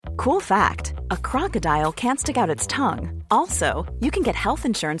Cool fact, a crocodile can't stick out its tongue. Also, you can get health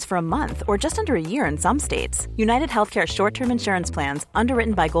insurance for a month or just under a year in some states. United Healthcare short-term insurance plans,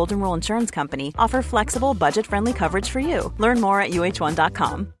 underwritten by Golden Rule Insurance Company, offer flexible, budget-friendly coverage for you. Learn more at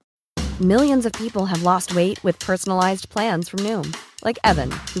uh1.com. Millions of people have lost weight with personalized plans from Noom. Like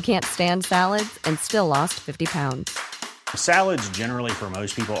Evan, who can't stand salads and still lost 50 pounds. Salads generally for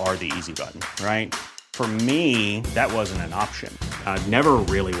most people are the easy button, right? For me, that wasn't an option. I never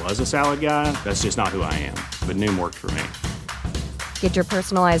really was a salad guy. That's just not who I am. But Noom worked for me. Get your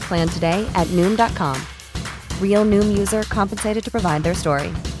personalized plan today at Noom.com. Real Noom user compensated to provide their story.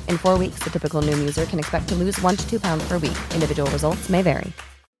 In 4 weeks, the typical Noom user can expect to lose 1 to 2 pounds per week. Individual results may vary.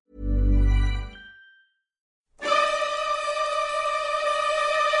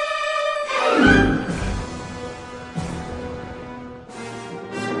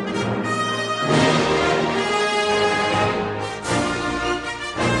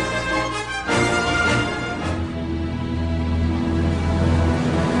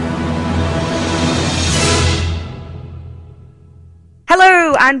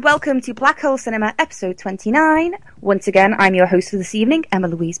 Hello and welcome to Black Hole Cinema episode 29. Once again, I'm your host for this evening, Emma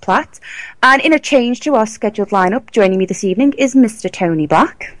Louise Platt. And in a change to our scheduled lineup, joining me this evening is Mr. Tony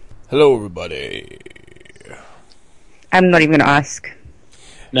Black. Hello, everybody. I'm not even going to ask.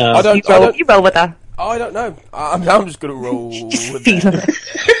 No, You roll with that. I don't know. I'm just going to roll with Feel that. it.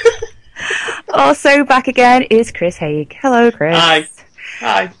 Also back again is Chris Haig. Hello, Chris.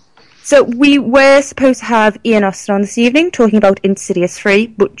 Hi. So we were supposed to have Ian Austin on this evening talking about Insidious 3,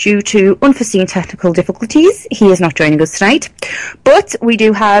 but due to unforeseen technical difficulties, he is not joining us tonight. But we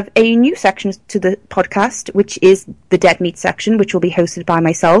do have a new section to the podcast, which is the Dead Meat section, which will be hosted by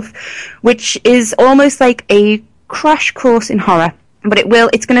myself, which is almost like a crash course in horror. But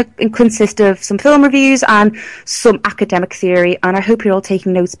it's going to consist of some film reviews and some academic theory, and I hope you're all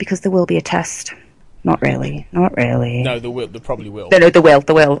taking notes because there will be a test. Not really. No, they probably will. No, they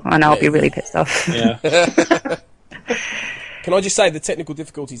will, and I'll be really pissed off. Yeah. Can I just say the technical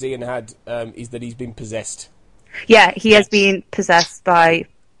difficulties Ian had is that he's been possessed. Yeah, he has been possessed by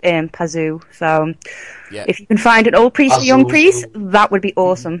Pazu, so Yeah. if you can find an old priest or young priest, that would be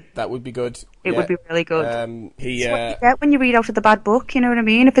awesome. That would be good. It would be really good. He It's what you get when you read out of the bad book, you know what I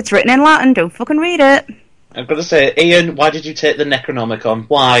mean? If it's written in Latin, don't fucking read it. I've got to say, Ian, why did you take the Necronomicon?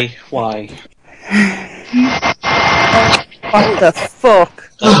 Why? What the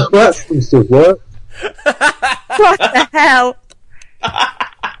fuck? That seems to work. What the hell?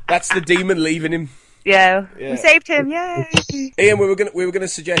 That's the demon leaving him. Yeah. We saved him, yay! Ian, we were gonna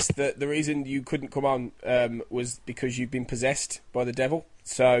suggest that the reason you couldn't come on was because you've been possessed by the devil.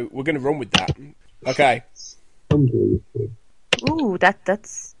 So we're gonna run with that. Okay. Unbelievable. Ooh,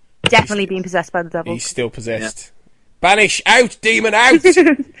 that's definitely being possessed by the devil. He's still possessed. Banish out, demon out!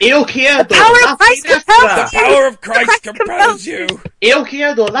 Io chiedo The power la of Christ finestra. compels The power of Christ compels you! Io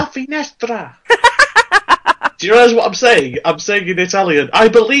chiedo la finestra. Do you realise what I'm saying? I'm saying in Italian, I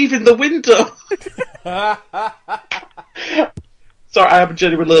believe in the window. Sorry, I am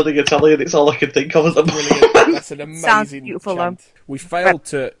genuinely learning Italian. It's all I can think of at the moment. That's an amazing Sounds beautiful, chant. We failed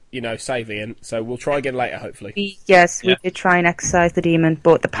to, save Ian, so we'll try again later, hopefully. We did try and exercise the demon,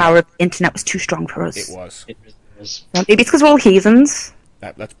 but the power of the internet was too strong for us. It was. Maybe it's because we're all heathens.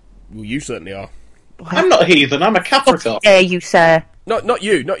 Well, you certainly are. I'm not a heathen, I'm a Capricorn. Dare you, sir? Not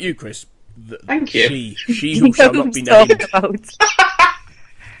you, Chris. Thank you. She who shall not be named.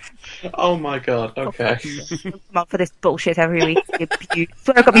 Oh my god, okay. Come on for this bullshit every week. That's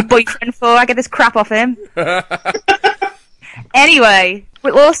what I've got my boyfriend for. I get this crap off him. Anyway,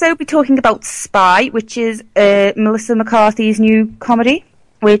 we'll also be talking about Spy, which is Melissa McCarthy's new comedy,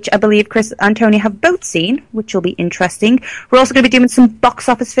 which I believe Chris and Tony have both seen, which will be interesting. We're also going to be doing some box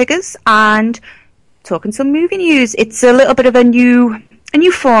office figures and talking some movie news. It's a little bit of a new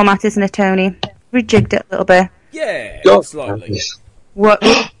format, isn't it, Tony? Rejigged it a little bit. Yeah, slightly. What?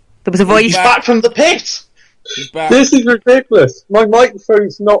 There was a voice. He's back from the pit! He's back. This is ridiculous. My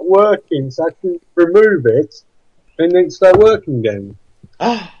microphone's not working, so I can remove it and then start working again.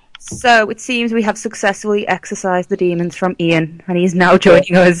 So it seems we have successfully exorcised the demons from Ian, and he's now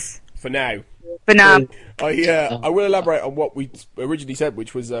joining us. For now. I will elaborate on what we originally said,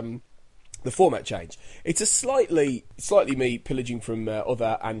 which was the format change. It's a slightly me pillaging from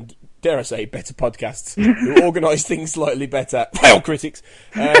other and, dare I say, better podcasts who organise things slightly better. Fail critics,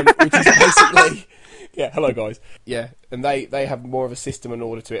 which is basically, hello guys, and they have more of a system and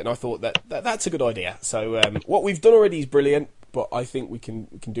order to it, and I thought that's a good idea. So what we've done already is brilliant, but I think we can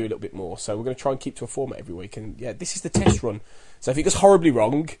do a little bit more. So we're going to try and keep to a format every week, and this is the test run. So if it goes horribly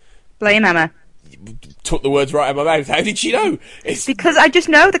wrong, blame Emma. took the words right out of my mouth. How did she know? Because I just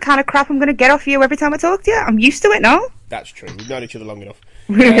know the kind of crap I'm going to get off you every time I talk to you. I'm used to it now. That's true. We've known each other long enough.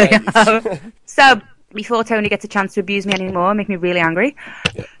 Really have. So, before Tony gets a chance to abuse me anymore, make me really angry,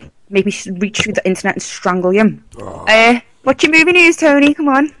 make me reach through the internet and strangle you. What's your movie news, Tony? Come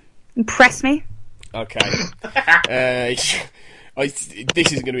on. Impress me. Okay. This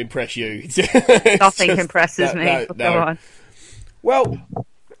isn't going to impress you. Nothing impresses me. No. Go on. Well,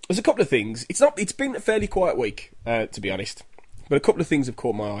 there's a couple of things. It's been a fairly quiet week, to be honest. But a couple of things have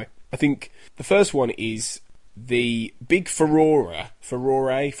caught my eye. I think the first one is the big furore,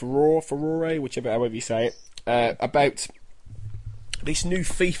 whichever, however you say it, about this new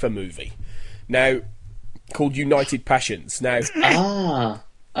FIFA movie. Now, called United Passions. Now,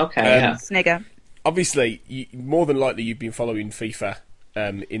 okay, Snigger. Obviously, more than likely you've been following FIFA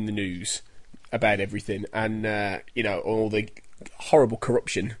in the news about everything, and all the horrible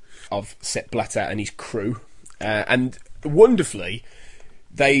corruption of Sepp Blatter and his crew, and wonderfully,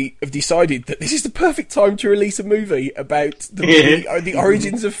 they have decided that this is the perfect time to release a movie about the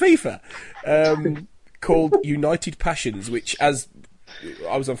origins of FIFA, called United Passions, which, as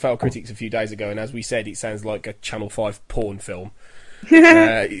I was on Fail Critics a few days ago, and as we said, it sounds like a Channel 5 porn film. Which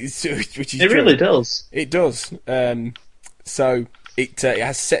is it really does. It does. So it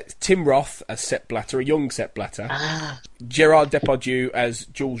has set Tim Roth as Sepp Blatter, a young Sepp Blatter. Gerard Depardieu as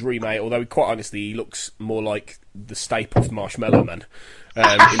Jules Rimet, although quite honestly he looks more like the Staples Marshmallow Man in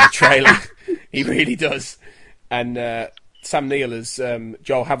the trailer. He really does. And Sam Neill as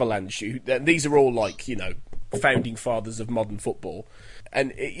Joel Haviland. These are all founding fathers of modern football.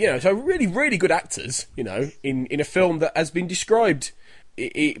 And, so really, really good actors, in a film that has been described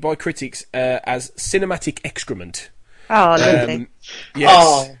by critics as cinematic excrement. Oh, lovely.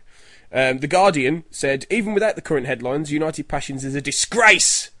 Yes. The Guardian said, even without the current headlines, United Passions is a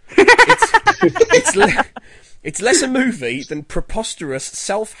disgrace. It's less a movie than preposterous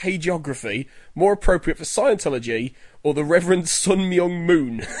self-hagiography, more appropriate for Scientology or the Reverend Sun Myung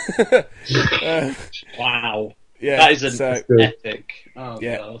Moon. Wow. Yeah, that is an epic. Oh,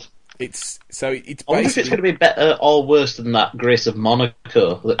 yeah. God. It's basically... I wonder if it's going to be better or worse than that Grace of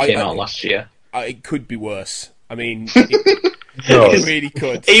Monaco that came out last year. It could be worse. I mean, it really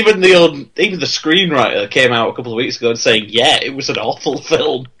could. Even the screenwriter came out a couple of weeks ago and saying, yeah, it was an awful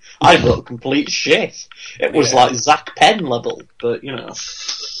film. I thought complete shit. It was like Zach Penn level, but,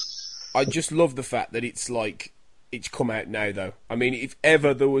 I just love the fact that it's come out now, though. I mean, if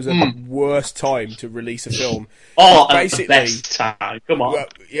ever there was a worse time to release a film... basically, the best time. Come on. Well,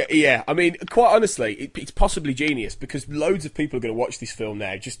 yeah. I mean, quite honestly, it's possibly genius, because loads of people are going to watch this film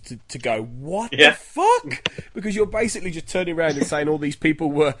now just to go, what the fuck? Because you're basically just turning around and saying all these people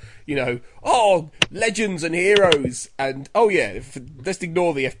were, legends and heroes, and, let's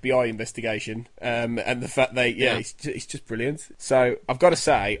ignore the FBI investigation, and the fact it's just brilliant. So, I've got to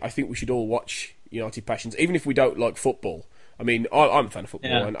say, I think we should all watch United Passions, even if we don't like football. I mean, I'm a fan of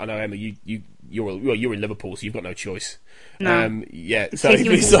football, and I know, Emma, you're in Liverpool, so you've got no choice. No. So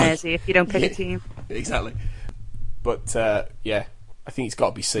it's Jersey if you don't pick a team. Exactly. But I think it's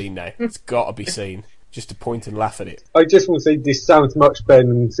got to be seen now. It's got to be seen. Just to point and laugh at it. I just want to say this sounds much better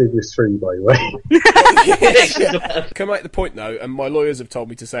than Insidious 3, by the way. Can I make the point, though, and my lawyers have told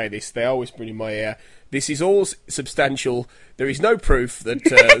me to say this, they always bring in my ear, this is all substantial. There is no proof that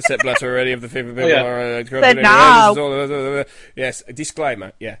Sepp Blatter or any of the FIFA people are... But now... Yes, a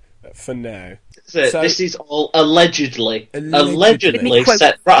disclaimer, for now. So this is all allegedly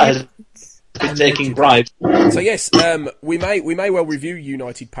Sepp Blatter has been taking bribes. So yes, we may well review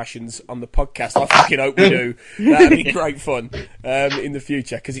United Passions on the podcast. I fucking hope we do. That'd be great fun in the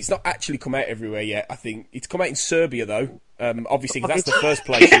future, because it's not actually come out everywhere yet. I think it's come out in Serbia though. Obviously, 'cause that's the first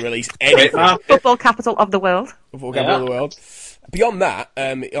place to release anything. Football capital of the world. Football capital of the world. Beyond that,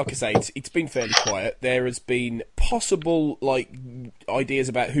 like I say, it's been fairly quiet. There has been possible ideas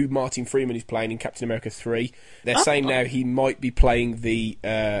about who Martin Freeman is playing in Captain America 3. They're saying now he might be playing the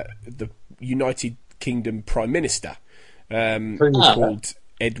United Kingdom Prime Minister, called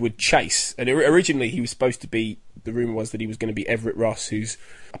Edward Chase. And originally he was supposed to be, the rumour was that he was going to be Everett Ross, who's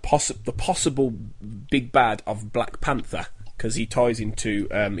the possible big bad of Black Panther, because he ties into,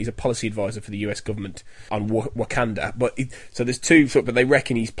 he's a policy advisor for the US government on Wakanda. So there's two, but they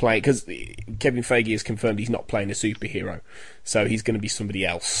reckon he's playing, because Kevin Feige has confirmed he's not playing a superhero, so he's going to be somebody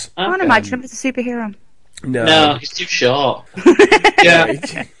else. I can't imagine him as a superhero. No, he's too short.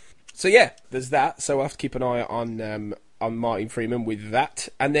 So there's that. So we'll have to keep an eye on Martin Freeman with that.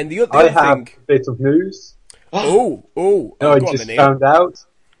 And then the other I thing... have a bit of news. I just found out.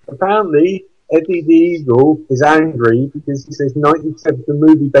 Apparently, Eddie the Eagle is angry because he says 90% of the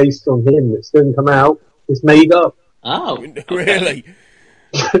movie based on him that's going to come out is made up. Oh, okay. Really?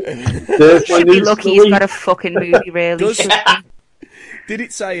 There's my Should be news lucky story. he's got a fucking movie, really. Does- shouldn't he? Did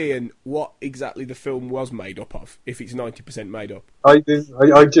it say, Ian, what exactly the film was made up of, if it's 90% made up? I didn't.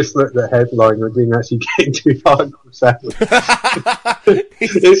 I just looked at the headline. I didn't actually get into the article. Sadly.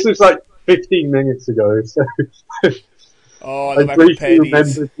 This was like 15 minutes ago. So Oh, I I love how briefly prepared he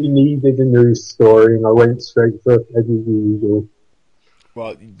is. remembered he needed a news story, and I went straight for Eddie the Eagle.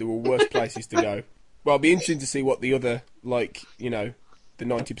 Well, there were worse places to go. Well, it'll be interesting to see what the other, like, you know, the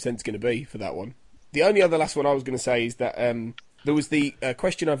 90% is going to be for that one. The only other last one I was going to say is that there was the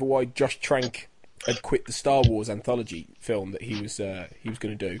question over why Josh Trank had quit the Star Wars anthology film that he was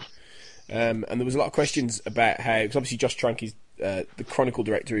going to do. And there was a lot of questions about how, because obviously Josh Trank is the Chronicle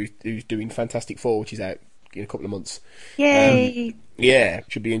director who's doing Fantastic Four, which is out in a couple of months. Yay! Yeah,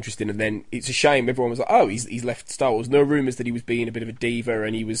 should be interesting. And then it's a shame everyone was like, oh, he's left Star Wars. No rumours that he was being a bit of a diva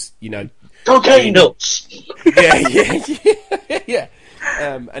and he was, you know... Cocaine nuts! Yeah.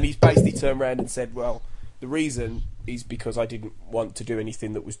 And he's basically turned around and said, well, the reason is because I didn't want to do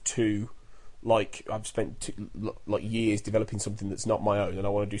anything that was too... Like, I've spent years developing something that's not my own, and I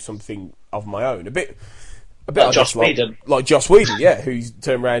want to do something of my own. A bit Like Joss Whedon. Like Joss Whedon, yeah, who's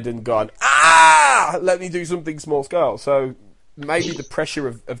turned around and gone, let me do something small scale. So maybe the pressure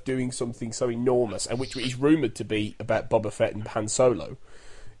of doing something so enormous, and which is rumoured to be about Boba Fett and Han Solo,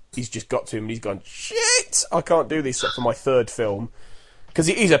 he's just got to him and he's gone, shit, I can't do this for my third film. Because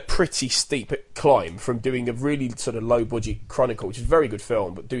it is a pretty steep climb from doing a really sort of low-budget Chronicle, which is a very good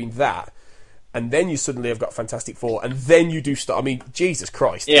film, but doing that, and then you suddenly have got Fantastic Four, and then you do Star... I mean, Jesus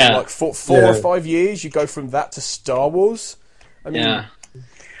Christ. Yeah. In like four or 5 years, you go from that to Star Wars. I mean, Yeah.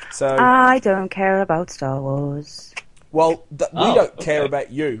 So... I don't care about Star Wars. Well, we Oh, don't care okay.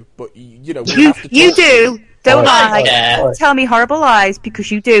 about you, but, you know, we have to You talk- do. Don't Alright, lie. alright, Don't tell me horrible lies because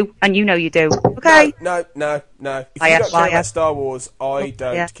you do, and you know you do. Okay? No. If Liar, you don't care liar. about Star Wars, I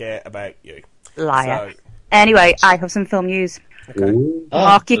don't Yeah. care about you. Liar. So, Anyway, I have some film news. okay. Ooh.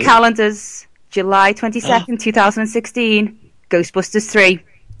 Mark your calendars. July 22nd, 2016. Ghostbusters 3.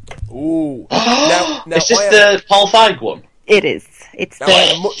 Ooh. Now, Is this I am- the Paul Feig one? It is. It's Now, the... I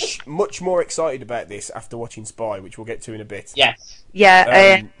am much more excited about this after watching Spy, which we'll get to in a bit. Yes.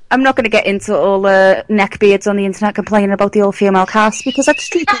 Yeah, I'm not going to get into all the neckbeards on the internet complaining about the all-female cast because that's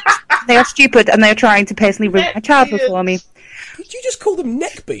stupid. They are stupid and they're trying to personally ruin my childhood for me. Did you just call them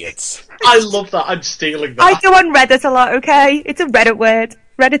neckbeards? I love that. I'm stealing that. I go on Reddit a lot, okay? It's a Reddit word.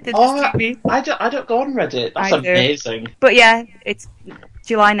 Reddit did this to me. I don't go on Reddit. That's I do. amazing. But yeah, it's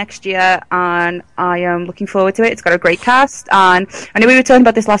July next year, and I am looking forward to it. It's got a great cast, and I know we were talking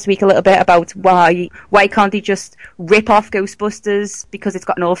about this last week a little bit about why can't they just rip off Ghostbusters because it's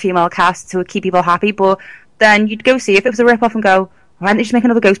got an all-female cast to keep people happy, but then you'd go see if it was a rip-off and go, why don't they just make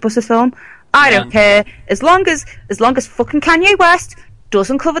another Ghostbusters film? I don't care. As long as fucking Kanye West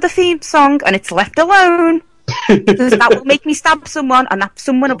doesn't cover the theme song and it's left alone, because that will make me stab someone, and that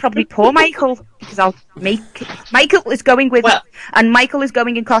someone will probably be poor Michael, because Michael is going with it, and Michael is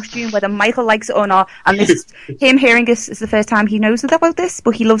going in costume whether Michael likes it or not, and this is him hearing this is the first time he knows about this,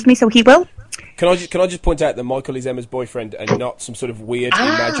 but he loves me, so he will. Can I just point out that Michael is Emma's boyfriend and not some sort of weird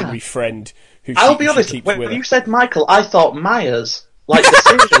imaginary friend who I'll she, be she honest. keeps When with her. you said Michael, I thought Myers, like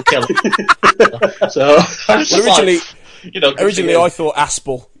the serial killer. So I was just Originally, like, originally I thought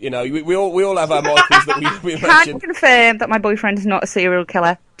Aspel. You know, we all have our Michaels that we Can imagine. confirm that my boyfriend is not a serial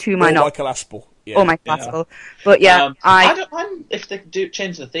killer, to my Or knowledge, Michael Aspel. Yeah. or my classical. But yeah, I don't mind if they do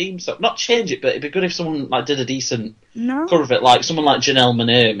change the theme. So not change it, but it'd be good if someone like did a decent No. cover of it, like someone like Janelle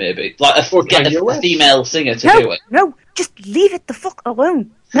Monáe, maybe, like Or get Kanye a West. female singer to do it. No, just leave it the fuck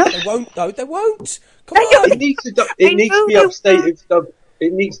alone. No. They won't. No, they won't. Come They on. don't. It needs to be upstated.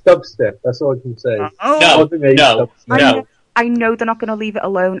 It needs dubstep. That's all I can say. Oh. No, Modern age no, dubstep. no. I know they're not going to leave it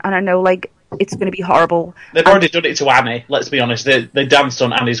alone, and I know it's going to be horrible. They've already done it to Annie. Let's be honest. They danced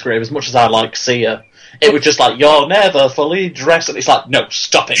on Annie's grave. As much as I like Sia, it was just like, you're never fully dressed, and it's like, no,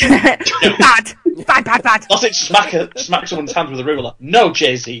 stop it. No. Bad. Does it smack someone's hand with a ruler? No,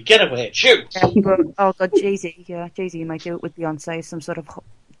 Jay-Z, get away, shoot. Oh god, Jay-Z. Yeah, Jay-Z might do it with Beyonce, some sort of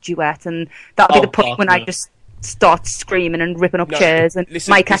duet, and that'll be Oh, the point God, when no. I just start screaming and ripping up No, chairs, and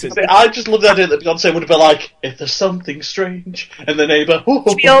listen, Mike has listen. to I just love the idea that Beyonce would have been like, if there's something strange, and the neighbour,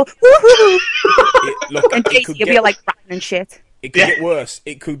 be all woohoo, Look, and it Jay-Z could will be all like rapping and shit. get worse.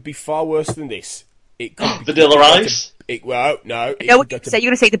 It could be far worse than this. It could be, Vanilla Ice. Well, no. It No, could go to you're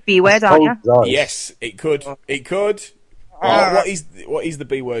going to say the B word, aren't you? Cold eyes. Yes, it could. It could. What is the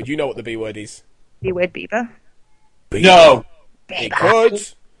B word? You know what the B word is. B word Bieber. No. It could.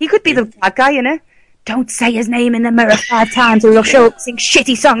 He could be the bad guy, innit? Don't say his name in the mirror 5 times or he'll show up sing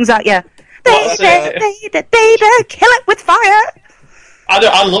shitty songs at you. Baby, kill it with fire.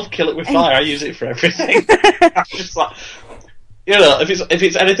 I love Kill It With Fire. I use it for everything. I'm just like, you know, if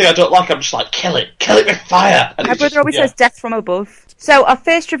it's anything I don't like, I'm just like, kill it with fire. And My brother always says death from above. So our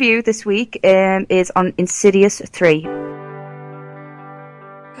first review this week is on Insidious 3.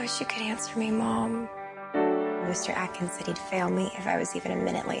 I wish you could answer me, Mom. Mr. Atkins said he'd fail me if I was even a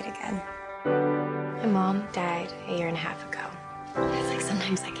minute late again. My mom died a year and a half ago. It's like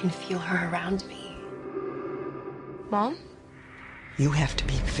sometimes I can feel her around me. Mom? You have to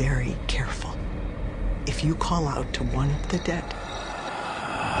be very careful. If you call out to one of the dead,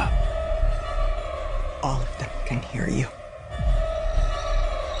 all of them can hear you.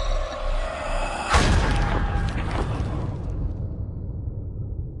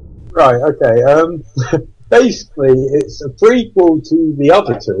 Right, okay. Basically, it's a prequel to the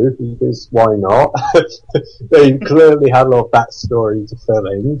other two, because why not? They clearly had a lot of backstory to fill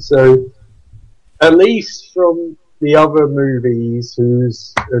in, so at least from the other movies,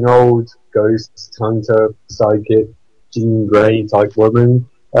 who's an old ghost hunter, psychic, Jean Grey type woman,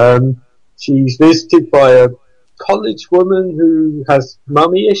 she's visited by a college woman who has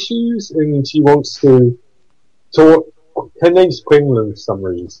mummy issues, and she wants to talk. Her name's Quinlan for some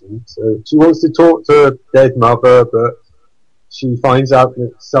reason, so she wants to talk to her dead mother, but she finds out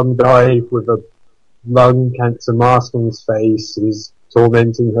that some guy with a lung cancer mask on his face is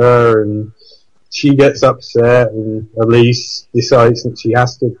tormenting her, and she gets upset, and Elise decides that she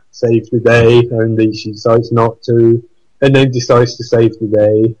has to save the day, and she decides not to, and then decides to save the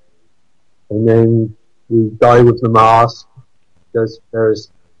day, and then the guy with the mask does various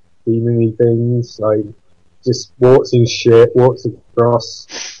demon-y things, like just walks across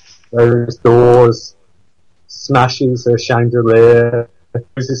various doors, smashes her chandelier,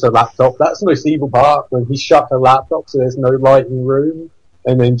 uses her laptop. That's the most evil part, when he shut her laptop so there's no light in the room,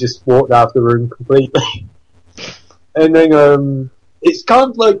 and then just walked out of the room completely. And then it's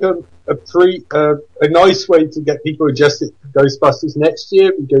kind of like a nice way to get people adjusted to Ghostbusters next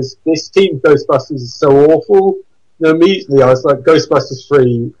year, because this team Ghostbusters is so awful. And immediately I was like, Ghostbusters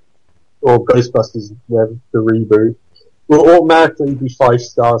 3 or Ghostbusters, the reboot, will automatically be 5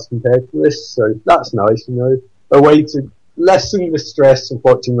 stars compared to this, so that's nice, you know, a way to lessen the stress of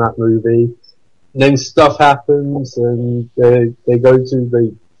watching that movie. And then stuff happens, and they go to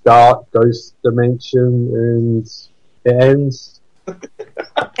the dark ghost dimension, and it ends.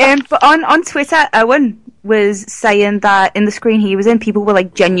 But on Twitter, Owen was saying that in the screen he was in, people were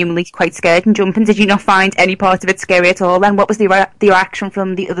like genuinely quite scared and jumping. Did you not find any part of it scary at all? And what was the reaction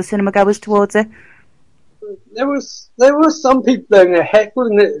from the other cinema goers towards it? There were some people that were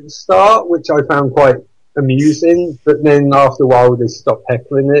heckling it at the start, which I found quite amusing, but then after a while they stopped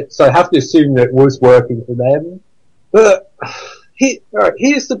heckling it, so I have to assume that it was working for them. But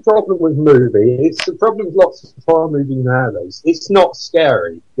here's the problem with movie. It's the problem with lots of horror movies nowadays. It's not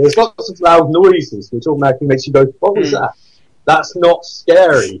scary. There's lots of loud noises, which automatically makes you go, what was that? That's not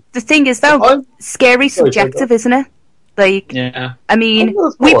scary. The thing is, though, scary subjective, isn't it? Like, yeah. I mean,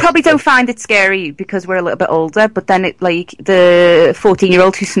 we probably don't find it scary because we're a little bit older, but then the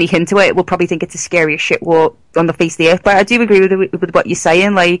 14-year-old who sneak into it will probably think it's the scariest shit walk on the face of the earth. But I do agree with what you're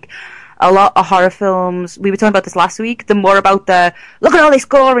saying. Like, a lot of horror films, we were talking about this last week, they're more about the, look at all this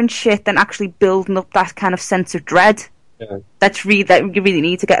gore and shit, than actually building up that kind of sense of dread. Yeah. That you really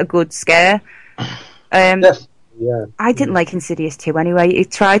need to get a good scare. Yeah. I didn't like Insidious 2 anyway. It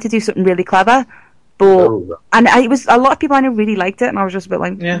tried to do something really clever, but it was a lot of people I know really liked it, and I was just a bit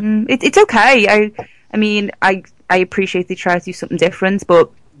like, it's okay. I mean, I appreciate they tried to do something different, but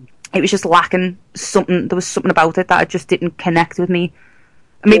it was just lacking something. There was something about it that I just didn't connect with me.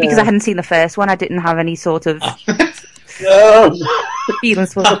 Maybe because I hadn't seen the first one, I didn't have any sort of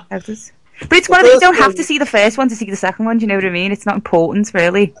feelings for the characters. But it's one of those, you don't have to see the first one to see the second one, do you know what I mean? It's not important,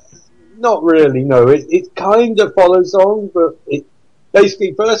 really. Not really, no. It kind of follows on, but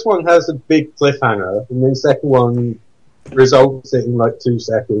basically, first one has a big cliffhanger, and then second one resolves it in like 2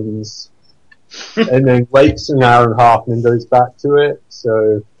 seconds, and then waits an hour and a half and then goes back to it,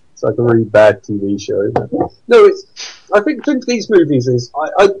 so it's like a really bad TV show. No, I think these movies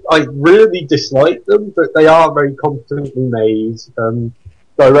I really dislike them, but they are very competently made,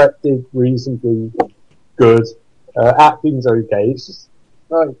 directed reasonably good, acting's okay, it's just,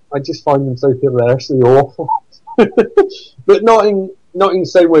 I just find them so hilariously awful. But not in the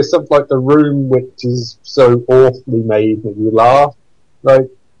same way something like The Room, which is so awfully made that you laugh. Like,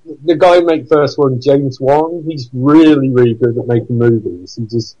 the guy who made first one, James Wan, he's really, really good at making movies.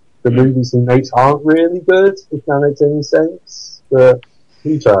 The movies he makes aren't really good, if that makes any sense. But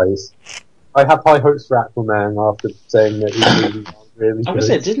He tries. I have high hopes for Aquaman after saying that he's really I was going to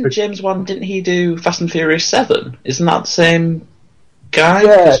say, didn't James Wan, didn't he do Fast and Furious 7? Isn't that the same guy?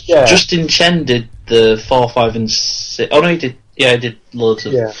 Yeah. Justin Chen did the 4, 5 and 6. Oh no, he did loads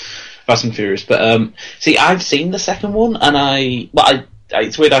of Fast and Furious. But see, I've seen the second one, and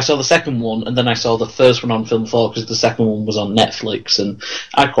it's weird, I saw the second one, and then I saw the first one on Film 4, because the second one was on Netflix, and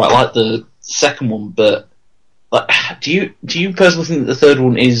I quite like the second one, but like, do you personally think that the third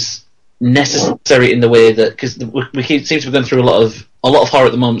one is necessary in the way that, because we seem to be going through a lot of horror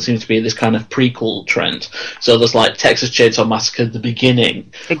at the moment seems to be this kind of prequel trend. So there's like Texas Chainsaw Massacre, the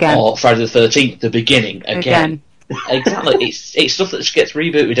beginning, again, or Friday the 13th, the beginning again. Exactly, it's stuff that gets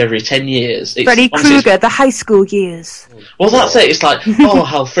rebooted every 10 years. Freddy Krueger, the high school years. Well, that's it. It's like, oh,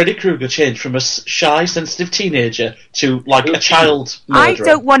 how Freddy Krueger changed from a shy, sensitive teenager to like a child murderer. I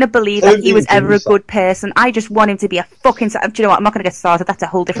don't want to believe that he was ever a good person. I just want him to be a fucking. Do you know what? I'm not going to get started. That's a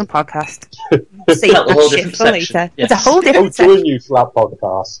whole different podcast. Save that shit for later. Yes. It's a whole different section. I'll join you for that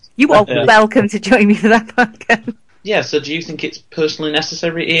podcast. You are welcome to join me for that podcast. Yeah. So, do you think it's personally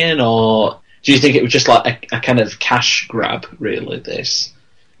necessary, Ian, or do you think it was just like a kind of cash grab, really, this?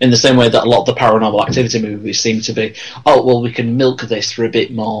 In the same way that a lot of the Paranormal Activity movies seem to be, oh, well, we can milk this for a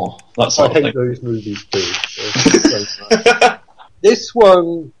bit more. That sort of thing. I hate those movies too. This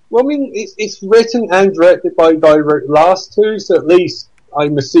one, well, I mean, it's written and directed by a guy who wrote the last two, so at least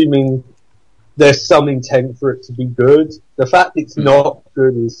I'm assuming there's some intent for it to be good. The fact it's not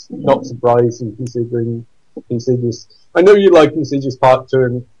good is not surprising, considering Insidious. I know you like Insidious Part 2,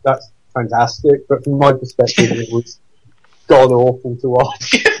 and that's fantastic, but from my perspective, it was god awful to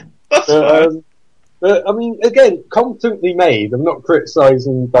watch. But I mean, again, competently made. I'm not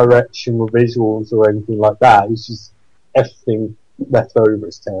criticising direction or visuals or anything like that. It's just everything left over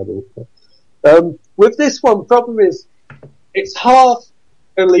is terrible. With this one, problem is it's half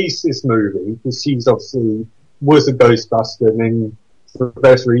Elise's movie, because she's obviously was a Ghostbuster, and then for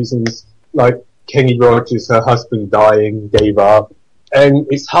various reasons, like Kenny Rogers, her husband dying, gave up. And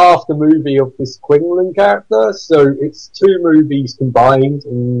it's half the movie of this Quinlan character, so it's two movies combined,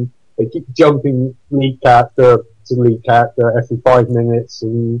 and they keep jumping lead character to lead character every 5 minutes,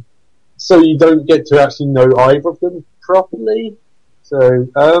 and so you don't get to actually know either of them properly. So,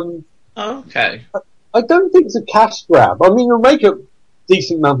 okay. I don't think it's a cash grab. I mean, it'll make a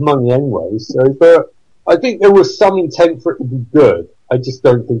decent amount of money anyway, so, but I think there was some intent for it to be good. I just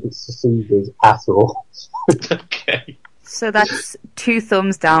don't think it's succeeded at all. Okay. So that's 2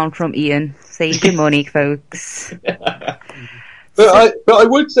 thumbs down from Ian. Save your money, folks. But I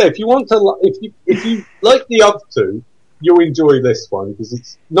would say if you want to, if you like the other two, you'll enjoy this one because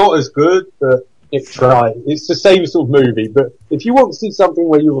it's not as good, but it's the same sort of movie. But if you want to see something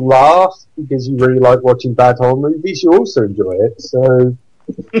where you laugh because you really like watching bad horror movies, you also enjoy it. So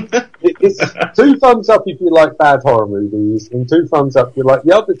it's 2 thumbs up if you like bad horror movies, and 2 thumbs up if you like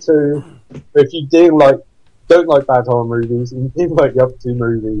the other two. But if you don't like bad horror movies, and you like the other 2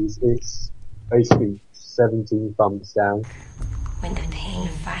 movies, it's basically 17 thumbs down. When the pain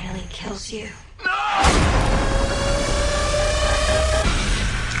finally kills you.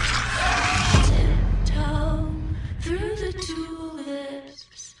 Tiptoe through the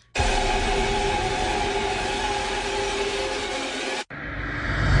tulips.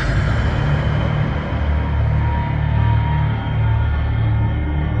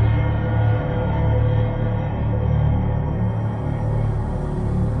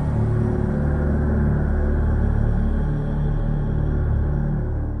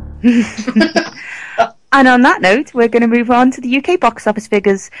 And on that note, we're going to move on to the UK box office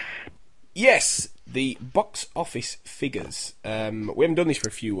figures. Yes, the box office figures. We haven't done this for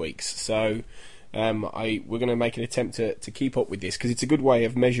a few weeks, so we're going to make an attempt to keep up with this because it's a good way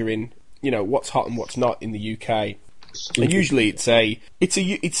of measuring, what's hot and what's not in the UK. And usually it's a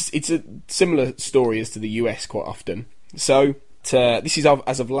similar story as to the US quite often. So this is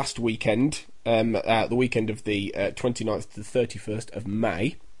as of last weekend, the weekend of the 29th to the 31st of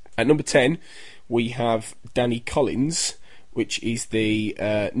May. At number 10, we have Danny Collins, which is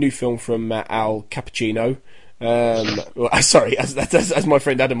the new film from Al Cappuccino. Sorry, as my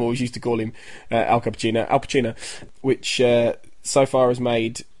friend Adam always used to call him, Al Pacino, which so far has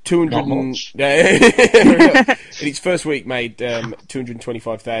made 200. In its first week, made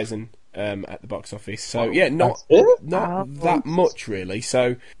 225,000 at the box office. So not that much really.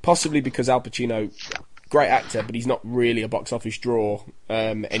 So possibly because Al Pacino, great actor, but he's not really a box office draw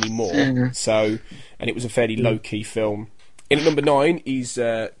anymore. So, and it was a fairly low key film. In at number 9 is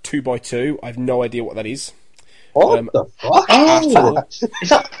 2x2. I have no idea what that is. What the fuck? Is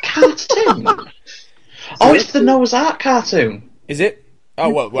that a cartoon? It's the Noah's Ark cartoon. Is it? Oh,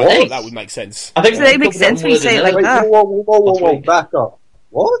 well, What? that would make sense. I think So it makes sense when you say it like Wait, that. whoa, back up.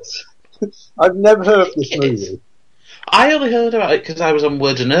 What? I've never heard of this movie. I only heard about it because I was on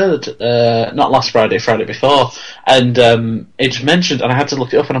Word and Nerd, not last Friday, Friday before, and it's mentioned, and I had to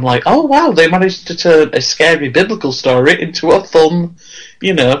look it up, and I'm like, oh wow, they managed to turn a scary biblical story into a fun,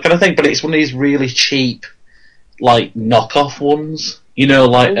 kind of thing. But it's one of these really cheap, like knockoff ones,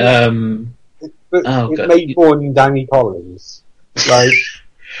 like But it made more than Danny Collins. Like,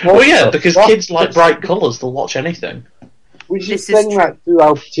 well, yeah, because kids like bright colours; they'll watch anything. we should send that to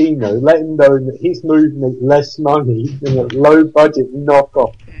Al Pacino, let him know that his movie makes less money than a low-budget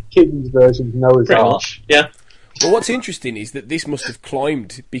knockoff kids version of Noah's Pretty Ark. much, yeah. Well, what's interesting is that this must have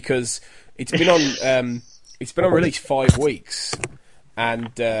climbed because it's been on release 5 weeks, and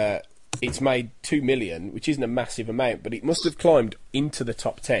it's made 2 million, which isn't a massive amount, but it must have climbed into the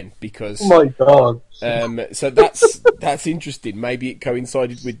top 10 because. Oh my god! So that's interesting. Maybe it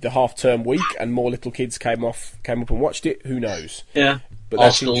coincided with the half-term week, and more little kids came up and watched it. Who knows? Yeah, But or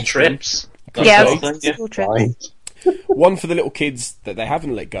that's school interesting. trips. Yeah, Yeah. school trip. One for the little kids that they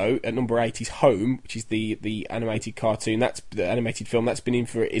haven't let go at number 8 is Home, which is the animated cartoon. That's the animated film that's been in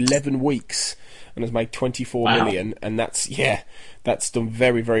for 11 weeks and has made 24 million, and that's done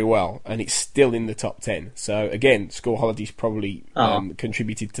very, very well, and it's still in the top 10. So again, School Holidays probably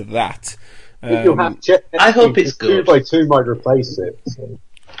contributed to that. You'll have to check I hope it's good. 2x2 might replace it. So.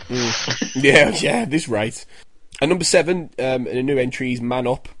 Yeah, this rate. And number 7, a new entry is Man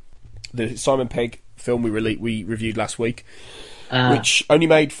Up, the Simon Pegg film we reviewed last week, which only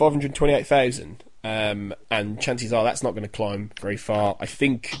made 528,000, and chances are that's not going to climb very far. I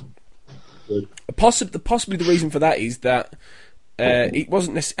think possibly the reason for that is that it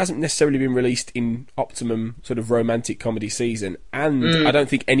hasn't necessarily been released in optimum sort of romantic comedy season, and I don't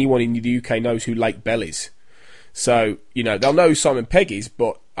think anyone in the UK knows who Lake Bell is. So, they'll know who Simon Pegg is,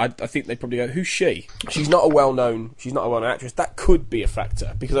 but I think they probably go, who's she? She's not a well-known actress. That could be a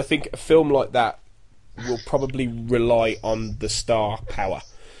factor, because I think a film like that will probably rely on the star power,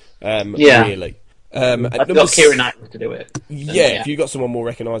 really. I've got Keira Knightley to do it. Yeah, if you've got someone more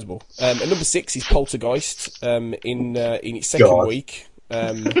recognisable. And number 6 is Poltergeist, in its second week.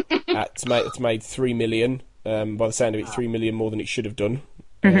 It's made 3 million, by the sound of it, 3 million more than it should have done.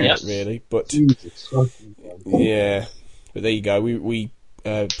 Really, but yeah, but there you go. We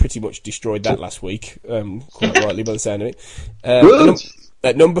pretty much destroyed that last week, quite rightly by the sound of it.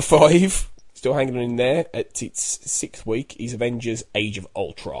 At number 5, still hanging on in there at its 6th week, is Avengers: Age of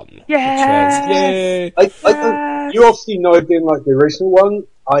Ultron. I you obviously know I didn't like the original one.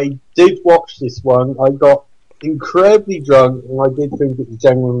 I did watch this one. I got incredibly drunk, and I did think it was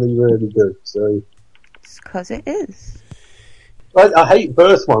genuinely really good. So, It's because it is. I hate the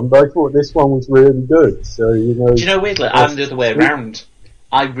first one, but I thought this one was really good. So Do you know, weirdly, I'm the other way around.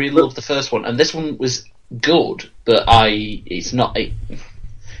 I really loved the first one, and this one was good, but it's not.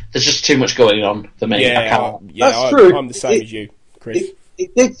 There's just too much going on for me. That's true. I'm the same as you, Chris.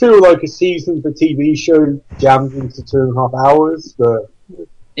 It did feel like a season of a TV show jammed into 2.5 hours, but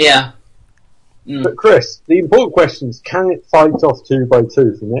yeah. But Chris, the important question is: can it fight off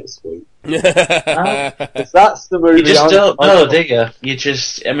 2x2 for next week? Because that's the movie. You just don't know, do you?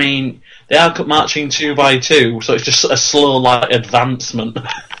 They are marching 2x2, so it's just a slow, advancement.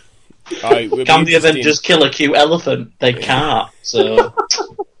 Can the Avengers kill a cute elephant? They can't. So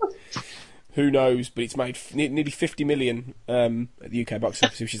who knows? But it's made nearly 50 million at the UK box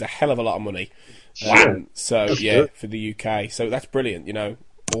office, which is a hell of a lot of money. For the UK, so that's brilliant.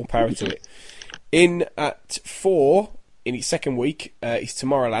 All power to it. In at 4, in its second week, is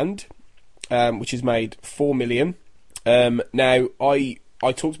Tomorrowland, which has made 4 million. Now, I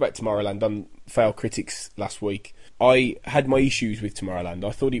talked about Tomorrowland on Fail Critics last week. I had my issues with Tomorrowland.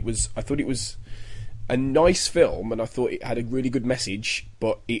 I thought it was a nice film, and I thought it had a really good message,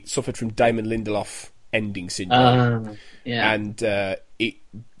 but it suffered from Damon Lindelof ending syndrome. And it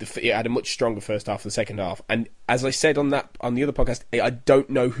had a much stronger first half than the second half. And as I said on the other podcast, I don't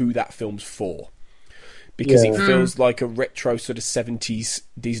know who that film's for. Because it feels like a retro sort of 70s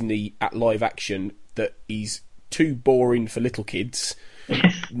Disney at live action that is too boring for little kids,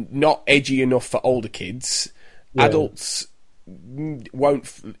 not edgy enough for older kids. Adults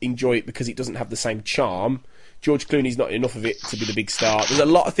won't enjoy it because it doesn't have the same charm. George Clooney's not enough of it to be the big star. There's a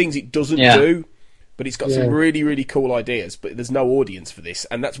lot of things it doesn't do, but it's got some really, really cool ideas, but there's no audience for this,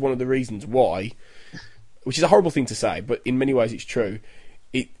 and that's one of the reasons why, which is a horrible thing to say, but in many ways it's true,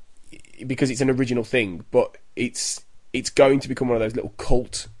 because it's an original thing, but it's going to become one of those little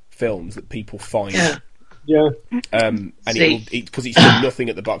cult films that people find. And because it's done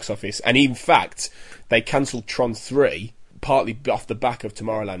nothing at the box office, and in fact, they cancelled Tron 3 partly off the back of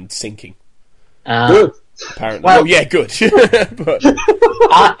Tomorrowland sinking. Good. Apparently. Well, yeah, good. But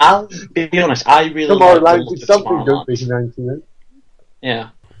I'll be honest, I really like the Tomorrowland look is of something Tomorrowland. good for 99. Yeah.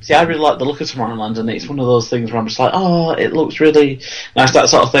 See, I really like the look of Tomorrowland, and it's one of those things where I'm just like, oh, it looks really nice, that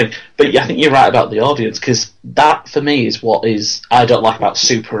sort of thing. But yeah, I think you're right about the audience, because that, for me, is what I don't like about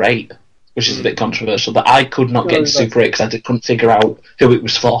Super 8, which is a bit controversial, but I could not get into Super 8 because I couldn't figure out who it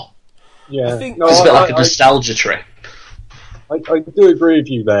was for. Yeah, I think It's a bit like a nostalgia trip. I do agree with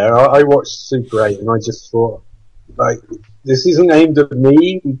you there. I watched Super 8 and I just thought, like, this isn't aimed at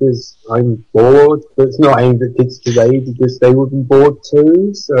me because I'm bored, but it's not aimed at kids today because they would be bored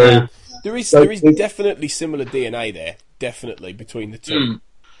too. So Yeah. there is definitely similar DNA there, definitely, between the two.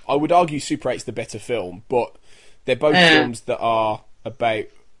 I would argue Super 8's the better film, but they're both films that are about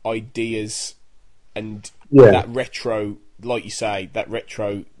ideas and that retro, like you say, that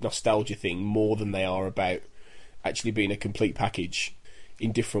retro nostalgia thing more than they are about actually being a complete package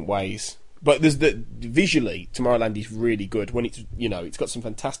in different ways. But there's visually, Tomorrowland is really good. When it's got some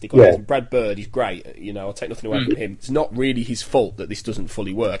fantastic ideas. And Brad Bird is great. I'll take nothing away from him. It's not really his fault that this doesn't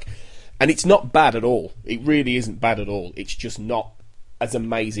fully work, and it's not bad at all. It really isn't bad at all. It's just not as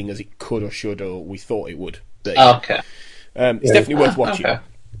amazing as it could or should or we thought it would be. Okay. It's definitely worth watching. Okay.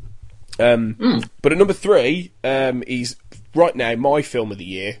 But at number 3 is right now my film of the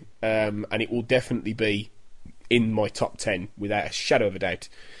year, and it will definitely be in my top 10 without a shadow of a doubt.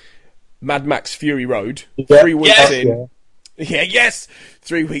 Mad Max Fury Road. 3 weeks in. Yeah, yes!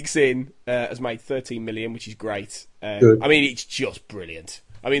 3 weeks in, has made 13 million, which is great. I mean, it's just brilliant.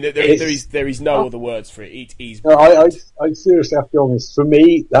 I mean, there is no other words for it. It is. No, I seriously have to be honest. For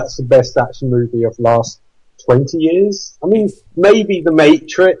me, that's the best action movie of the last 20 years. I mean, maybe The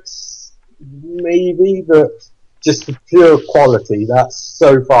Matrix, but just the pure quality, that's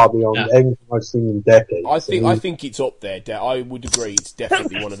so far beyond anything I've seen in decades. I think it's up there. I would agree. It's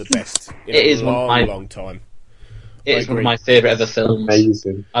definitely one of the best in It a is long time. It is one of my favourite ever films.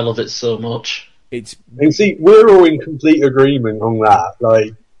 Amazing. I love it so much. And see, we're all in complete agreement on that.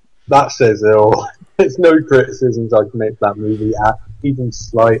 Like, that says it all. There's no criticisms I can make of that movie, even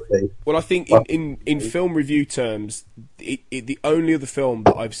slightly. Well, I think in film review terms, the only other film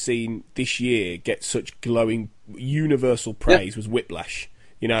that I've seen this year get such glowing universal praise was Whiplash.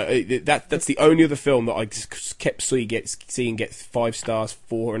 That's the only other film that I just kept seeing get 5 stars,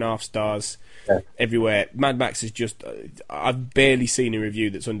 4.5 stars everywhere. Mad Max is just I've barely seen a review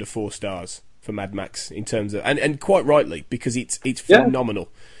that's under 4 stars for Mad Max in terms of and quite rightly, because it's phenomenal.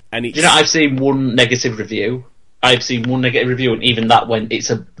 And it's, I've seen one negative review. And even that went, it's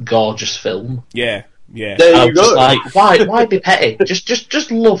a gorgeous film. Yeah. There you go. Just like, why be petty?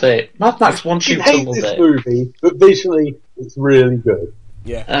 Just love it. Mad Max wants you to love this it. movie, but visually, it's really good.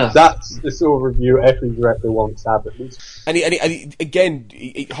 Yeah, that's the sort of review every director wants to have at least. And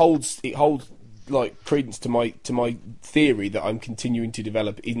it holds like credence to my theory that I'm continuing to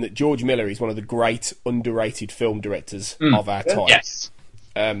develop, in that George Miller is one of the great underrated film directors of our time. Yes,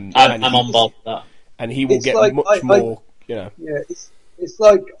 I'm on board with that. And he will get much more. Yeah, it's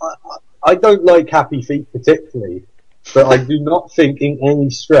like I don't like Happy Feet particularly, but I do not think in any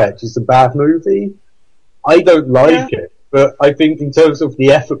stretch it's a bad movie. I don't like it, but I think in terms of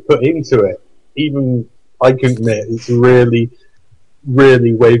the effort put into it, even I can admit it's a really,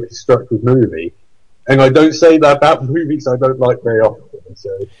 really well constructed movie. And I don't say that about movies I don't like very often.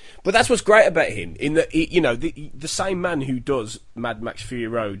 So. But that's what's great about him, in that the same man who does Mad Max Fury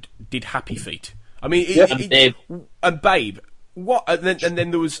Road did Happy Feet. I mean, and Babe. What? And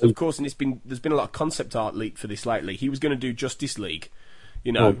then there was, of course, and there's been a lot of concept art leaked for this lately. He was going to do Justice League,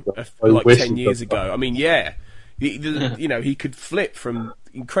 like 10 years ago. I mean, he could flip from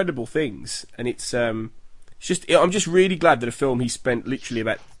incredible things, and it's just I'm just really glad that a film he spent literally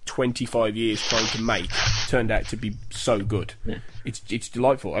about 25 years trying to make turned out to be so good. Yeah. It's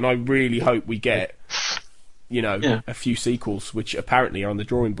delightful, and I really hope we get a few sequels, which apparently are on the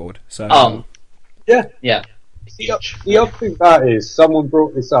drawing board. So. Yeah. The other thing about it is, someone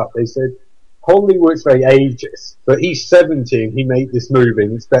brought this up. They said Hollywood's very ageist, but he's 17. He made this movie,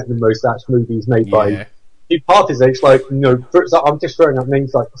 and it's better than most action movies made by. Part of his age, like I'm just throwing up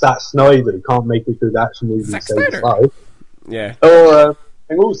names like Zack Snyder, who can't make a good action movie. Zack Snyder. Yeah. Or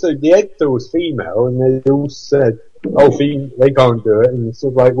and also the editor was female, and they all said, they can't do it, and it's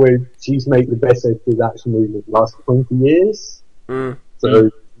sort of like she's made the best edited action movie of the last 20 years. So.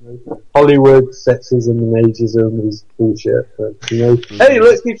 Hollywood sexism and ageism is bullshit, but hey,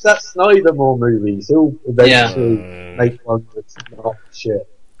 let's give Zack Snyder more movies. He'll eventually make one that's not shit.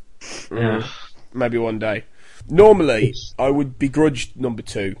 Yeah, maybe one day. Normally, I would begrudge number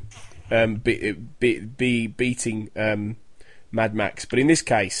 2, beating Mad Max. But in this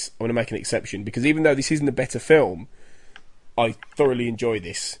case, I want to make an exception, because even though this isn't a better film, I thoroughly enjoy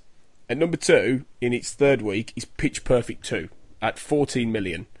this. At number 2, in its third week, is Pitch Perfect 2, at 14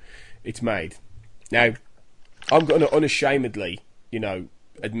 million it's made. Now, I'm going to unashamedly,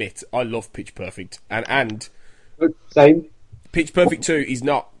 admit, I love Pitch Perfect. And Same. Pitch Perfect 2 is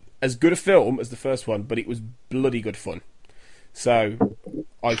not as good a film as the first one, but it was bloody good fun. So,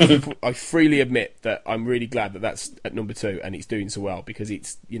 I freely admit that I'm really glad that that's at number 2 and it's doing so well, because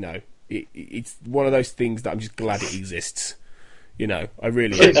it's, it's one of those things that I'm just glad it exists. I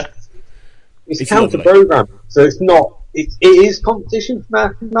really am. It's counter-programming, so it's not. It is competition for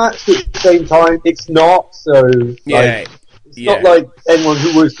Mad Max, but at the same time, it's not. So it's not like anyone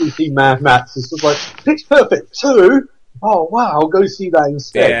who was to see Mad Max is just like Pitch Perfect 2. Oh wow, I'll go see that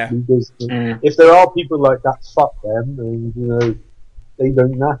instead. Yeah. Because if there are people like that, fuck them, and they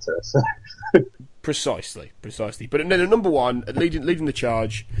don't matter. So. Precisely. But then the number 1, leading the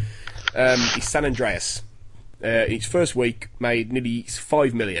charge, is San Andreas. Its first week made nearly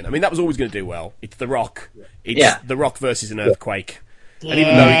 5 million. I mean, that was always going to do well. It's The Rock. It's The Rock versus an earthquake. And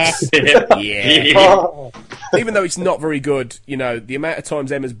even though it's even though it's not very good, the amount of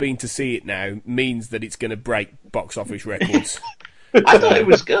times Emma's been to see it now means that it's going to break box office records. I thought it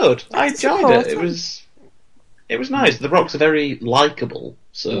was good. I enjoyed it. It was nice. The Rock's very likable,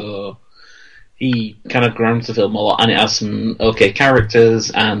 so he kind of grounds the film a lot, and it has some okay characters,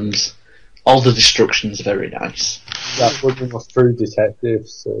 and all the destruction's very nice. That woman was True Detective,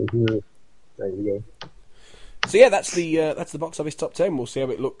 so there you go. So yeah, that's the box office top 10. We'll see how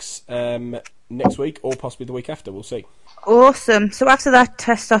it looks next week, or possibly the week after. We'll see. Awesome. So after that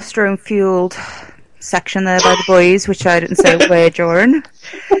testosterone-fueled section there by the boys, which I didn't say a word during.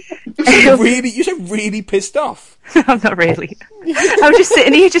 You sound really pissed off. I'm not really. I'm just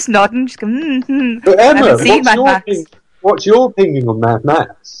sitting here, just nodding, just going. But Emma, I haven't seen Mad Max. What's your opinion on Mad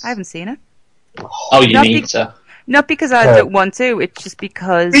Max? I haven't seen it. Oh, you need to. Not because I don't want to, it's just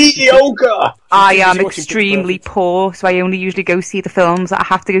because mediocre. I am extremely poor, so I only usually go see the films that I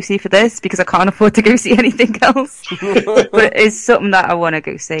have to go see for this, because I can't afford to go see anything else. But it's something that I want to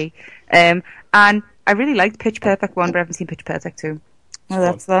go see. And I really liked Pitch Perfect 1, but I haven't seen Pitch Perfect 2. Well,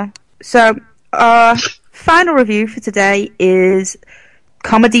 that's that. So, our final review for today is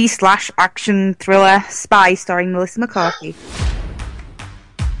comedy/action thriller Spy, starring Melissa McCarthy.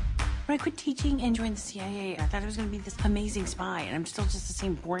 When I quit teaching and joined the CIA, I thought I was going to be this amazing spy, and I'm still just the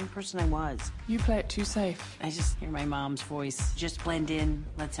same boring person I was. You play it too safe. I just hear my mom's voice. Just blend in,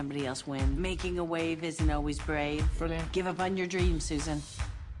 let somebody else win. Making a wave isn't always brave. Brilliant. Give up on your dreams, Susan.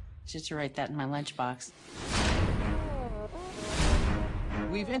 Just to write that in my lunchbox.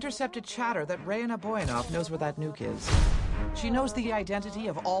 We've intercepted chatter that Rayna Boyanov knows where that nuke is. She knows the identity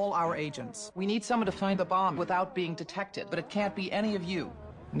of all our agents. We need someone to find the bomb without being detected, but it can't be any of you.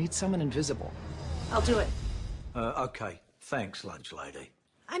 We need someone invisible. I'll do it. Okay. Thanks, lunch lady.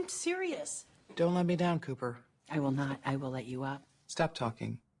 I'm serious. Don't let me down, Cooper. I will not. I will let you up. Stop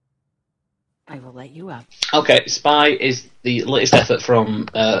talking. I will let you up. Okay, Spy is the latest effort from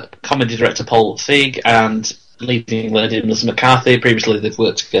comedy director Paul Feig and leading lady Melissa McCarthy. Previously, they've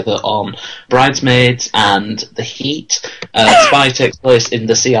worked together on Bridesmaids and The Heat. Spy takes place in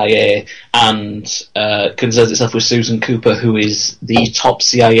the CIA and concerns itself with Susan Cooper, who is the top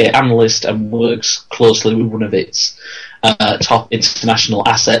CIA analyst and works closely with one of its top international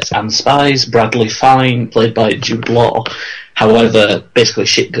assets and spies, Bradley Fine, played by Jude Law. However, basically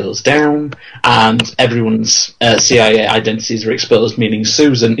shit goes down, and everyone's CIA identities are exposed, meaning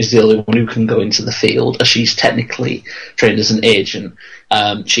Susan is the only one who can go into the field, as she's technically trained as an agent.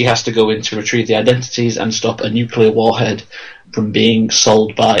 She has to go in to retrieve the identities and stop a nuclear warhead from being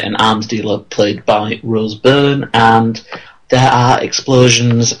sold by an arms dealer played by Rose Byrne, and there are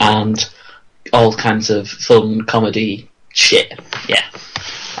explosions and all kinds of fun comedy shit. Yeah.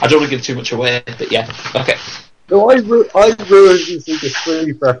 I don't want to give too much away, but yeah. Okay. No, I ruined this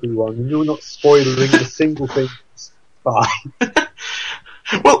free for everyone, and you're not spoiling a single thing. Bye.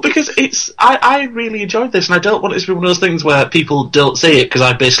 Well, because I really enjoyed this, and I don't want it to be one of those things where people don't see it because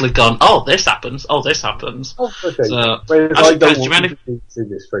I've basically gone, oh, this happens, oh, this happens. Oh, okay. So, I don't want to see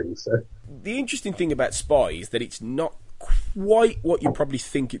this free, so. The interesting thing about Spy is that it's not quite what you probably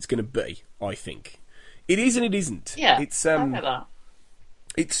think it's going to be, I think. It is and it isn't. Yeah, it's, I know that.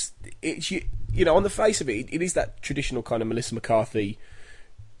 It's you know, on the face of it, it is that traditional kind of Melissa McCarthy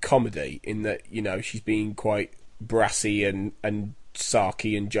comedy in that, you know, she's being quite brassy and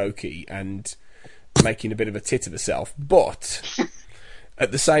sarky and jokey and making a bit of a tit of herself. But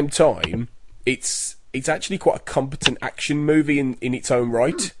at the same time, it's actually quite a competent action movie in its own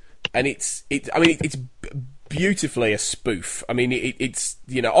right, and it's beautifully a spoof. I mean, it's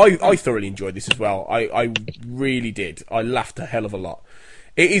I thoroughly enjoyed this as well. I really did. I laughed a hell of a lot.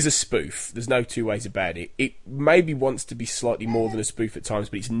 It is a spoof. There's no two ways about it. It maybe wants to be slightly more than a spoof at times,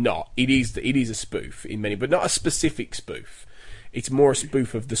 but it's not. It is a spoof in many, but not a specific spoof. It's more a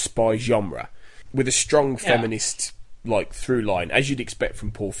spoof of the spy genre with a strong feminist through line, as you'd expect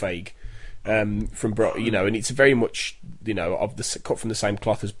from Paul Feig. And it's very much cut from the same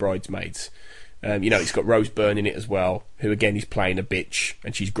cloth as Bridesmaids. It's got Rose Byrne in it as well, who again is playing a bitch,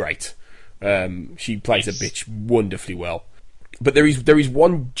 and she's great. She plays a bitch wonderfully well. But there is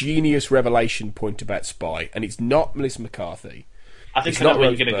one genius revelation point about Spy, and it's not Melissa McCarthy. I think I know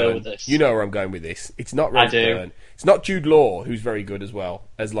where you're going to go with this. You know where I'm going with this. It's not Rose Byrne. It's not Jude Law, who's very good as well,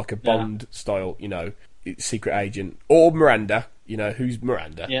 as like a Bond style, secret agent, or Miranda. Who's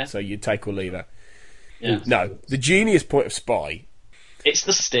Miranda? Yeah. So you take or leave her. Yeah. No, the genius point of Spy. It's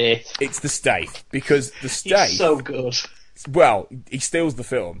the State. It's the State, because the State. He's so good. Well, he steals the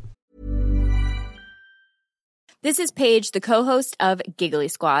film. This is Paige, the co-host of Giggly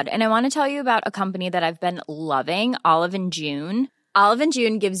Squad, and I want to tell you about a company that I've been loving, Olive & June. Olive &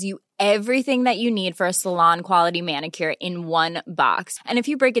 June gives you everything that you need for a salon-quality manicure in one box. And if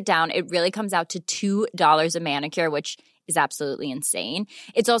you break it down, it really comes out to $2 a manicure, which is absolutely insane.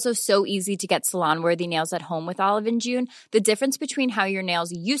 It's also so easy to get salon-worthy nails at home with Olive & June. The difference between how your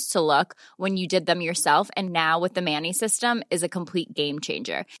nails used to look when you did them yourself and now with the Mani system is a complete game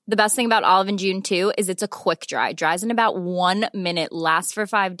changer. The best thing about Olive & June, too, is it's a quick dry. Dries in about 1 minute, lasts for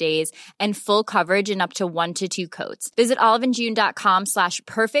 5 days, and full coverage in up to 1 to 2 coats. Visit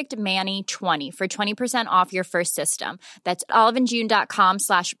oliveandjune.com/perfectmani20 for 20% off your first system. That's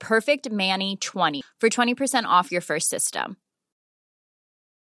oliveandjune.com/perfectmani20 for 20% off your first system.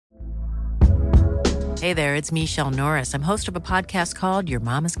 Hey there, it's Michelle Norris. I'm host of a podcast called Your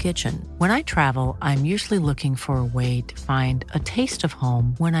Mama's Kitchen. When I travel, I'm usually looking for a way to find a taste of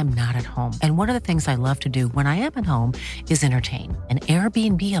home when I'm not at home. And one of the things I love to do when I am at home is entertain. And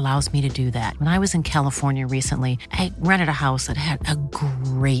Airbnb allows me to do that. When I was in California recently, I rented a house that had a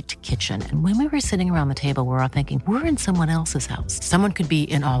great kitchen. And when we were sitting around the table, we were all thinking, we're in someone else's house. Someone could be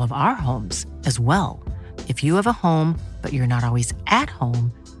in all of our homes as well. If you have a home, but you're not always at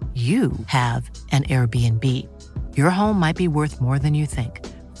home, you have an Airbnb. Your home might be worth more than you think.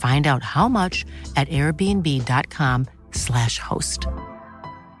 Find out how much at airbnb.com/host.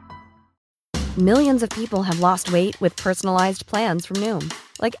 Millions of people have lost weight with personalized plans from Noom.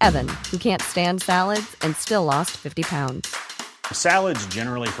 Like Evan, who can't stand salads and still lost 50 pounds. Salads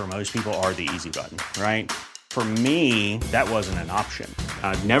generally for most people are the easy button, right? For me, that wasn't an option.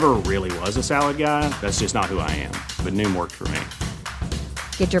 I never really was a salad guy. That's just not who I am. But Noom worked for me.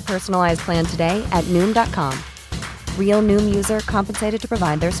 Get your personalized plan today at Noom.com. Real Noom user compensated to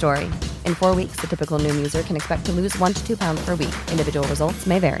provide their story. In 4 weeks, the typical Noom user can expect to lose 1 to 2 pounds per week. Individual results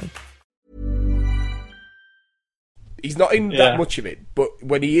may vary. He's not in that much of it, but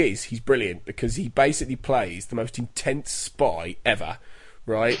when he is, he's brilliant, because he basically plays the most intense spy ever,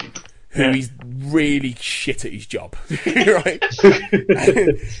 right? Who is really shit at his job, right?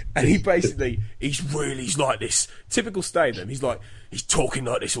 and he's like this typical Statham. He's talking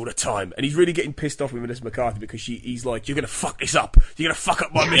like this all the time, and he's really getting pissed off with Melissa McCarthy because he's like, "You're gonna fuck this up. You're gonna fuck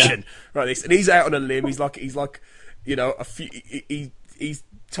up my mission," right? This, and he's out on a limb. He's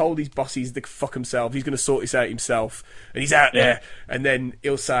told his bosses to fuck himself. He's gonna sort this out himself, and he's out there, and then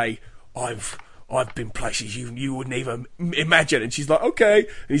he'll say, I've been places you wouldn't even imagine. And she's like, okay.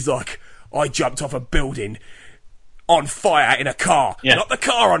 And he's like, I jumped off a building on fire in a car. Yeah. Not the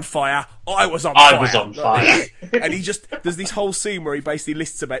car on fire. I was on fire. And there's this whole scene where he basically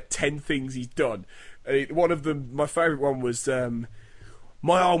lists about 10 things he's done. One of them, my favourite one was,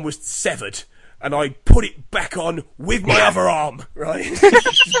 my arm was severed and I put it back on with my other arm. Right?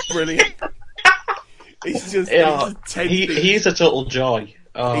 It's brilliant. It's just 10 things. He's a total joy.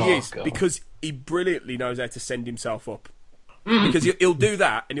 Oh, he is, God. because he brilliantly knows how to send himself up. Because he'll do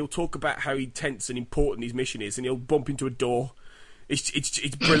that, and he'll talk about how intense and important his mission is, and he'll bump into a door. It's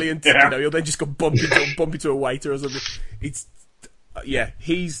brilliant. Yeah. He'll then just go bump into a waiter or something. He's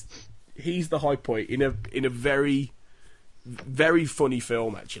the high point in a very, very funny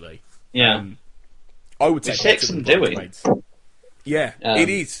film, actually. Yeah, I would say it takes some doing. Yeah, it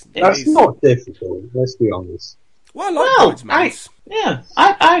is. That's not difficult. Let's be honest. Well, I like Bridesmaids.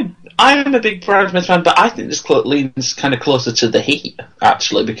 I am a big Bridesmaids fan, but I think this leans kind of closer to The Heat,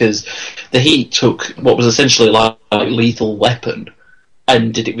 actually, because The Heat took what was essentially like Lethal Weapon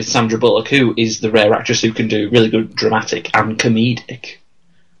and did it with Sandra Bullock, who is the rare actress who can do really good dramatic and comedic.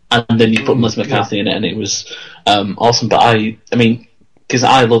 And then you put Melissa McCarthy in it, and it was awesome. But I mean, because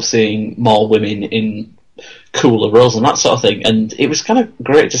I love seeing more women in cooler roles and that sort of thing. And it was kind of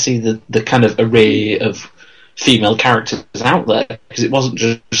great to see the kind of array of female characters out there, because it wasn't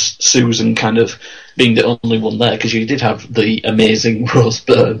just Susan kind of being the only one there, because you did have the amazing Rose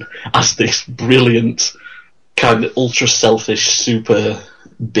Byrne as this brilliant kind of ultra selfish super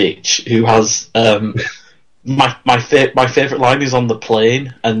bitch who has my favourite line is on the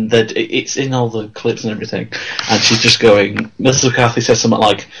plane, and that it's in all the clips and everything, and she's just going, Melissa McCarthy says something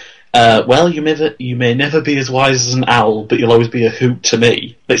like, well, you may never be as wise as an owl, but you'll always be a hoot to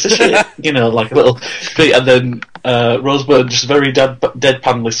me. It's a shit, like a little bit, and then Rose Byrne just very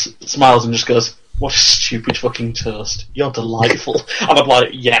deadpanly smiles and just goes, what a stupid fucking toast. You're delightful. And I'm like,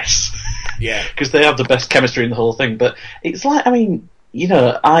 yes. Yeah. Because they have the best chemistry in the whole thing. But it's like, I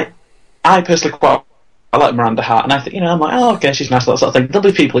personally I like Miranda Hart, and I think, I'm like, oh, okay, she's nice, that sort of thing. There'll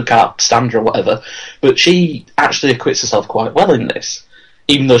be people who can't stand her or whatever, but she actually acquits herself quite well in this,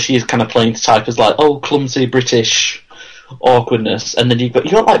 even though she is kind of playing to type as like, oh, clumsy British awkwardness. And then you've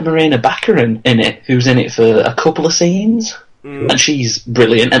got like Morena Baccarin in it, who's in it for a couple of scenes, and she's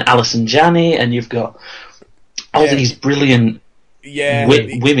brilliant, and Alison Janney, and you've got all these brilliant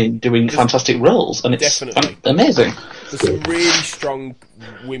women doing fantastic roles, and it's amazing. There's some really strong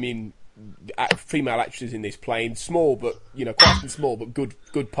women, female actresses in this, playing small, but quite often small, but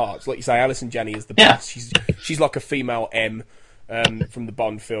good parts. Like you say, Alison Janney is the best. She's like a female M from the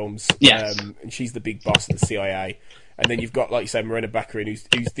Bond films, and she's the big boss of the CIA. And then you've got, like you say, Morena Baccarin,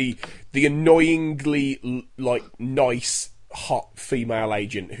 who's the annoyingly nice, hot female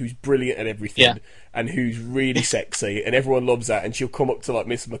agent who's brilliant at everything and who's really sexy, and everyone loves that. And she'll come up to like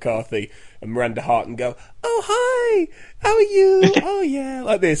Miss McCarthy and Miranda Hart and go, "Oh hi, how are you? Oh yeah,"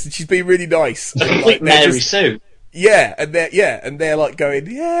 like this, and she's being really nice. And, like, Mary Sue. Yeah, and they're like going,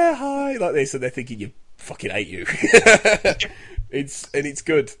 "Yeah, hi," like this, and they're thinking, "You fucking hate you." It's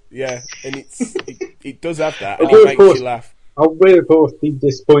good, and it does have that, and it makes you laugh. I will, of course, be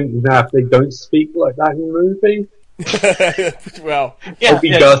disappointed now if they don't speak like that in the movie. Well, I'll be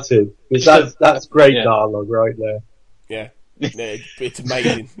gutted, because that's great dialogue right there. Yeah, it's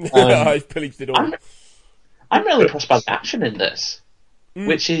amazing. I've pillaged it all. I'm really impressed by the action in this,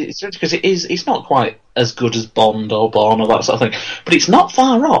 which is because it's not quite as good as Bond or Bourne or that sort of thing, but it's not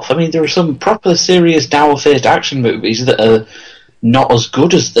far off. I mean, there are some proper serious dour-faced action movies that are not as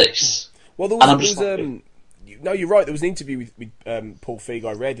good as this. Well, no, you're right. There was an interview with Paul Feig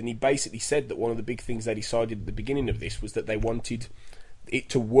I read, and he basically said that one of the big things they decided at the beginning of this was that they wanted it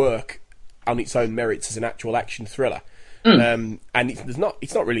to work on its own merits as an actual action thriller. And it's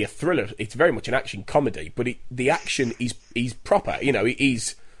not really a thriller. It's very much an action comedy, but the action is proper. It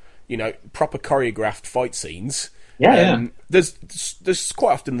is proper choreographed fight scenes. There's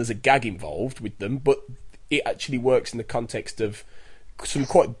quite often there's a gag involved with them, but it actually works in the context of some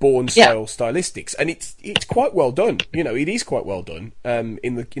quite Bourne style stylistics, and it's quite well done. It is quite well done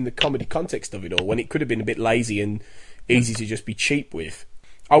in the comedy context of it all, when it could have been a bit lazy and easy to just be cheap with.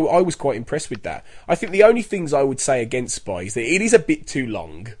 I was quite impressed with that. I think the only things I would say against Spy is that it is a bit too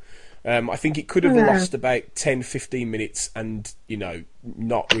long. I think it could have lost about 10-15 minutes and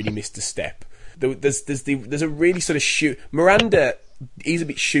not really missed a step. There's a really sort of Miranda is a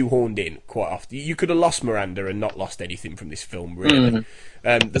bit shoehorned in quite often. You could have lost Miranda and not lost anything from this film, really.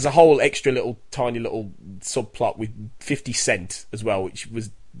 There's a whole extra tiny little subplot with 50 Cent as well, which was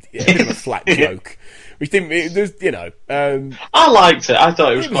a bit of a flat joke. Which didn't, I liked it. I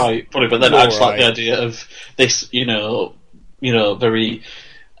thought it was quite funny, but then I just liked the idea of this, very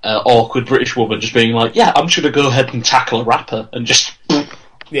awkward British woman just being like, "Yeah, I'm just going to go ahead and tackle a rapper," and just.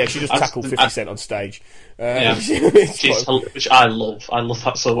 Yeah, she just tackled 50 Cent on stage. Which I love. I love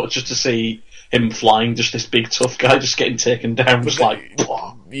that so much, just to see him flying, just this big tough guy just getting taken down, just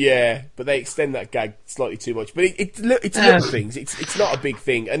Yeah, but they extend that gag slightly too much. But it's little things. It's not a big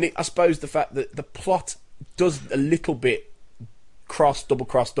thing. And I suppose the fact that the plot does a little bit double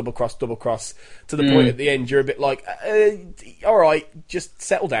cross to the point at the end you're a bit like, alright, just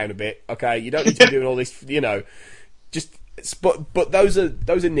settle down a bit, okay? You don't need to be doing all this, just... But those are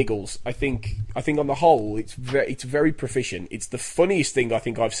niggles. I think on the whole it's very proficient. It's the funniest thing I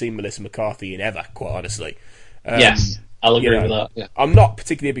think I've seen Melissa McCarthy in ever, quite honestly. Yes, I'll agree with that. Yeah. I'm not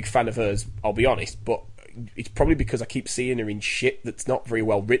particularly a big fan of hers, I'll be honest, but it's probably because I keep seeing her in shit that's not very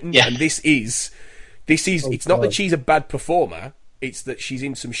well written. Yeah. And this is it's not that she's a bad performer, it's that she's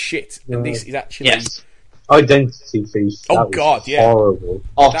in some shit, and this is actually. Yes. Identity Thief. Horrible.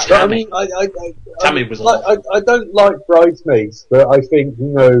 Oh, Tammy. Tammy was. I don't like Bridesmaids, but I think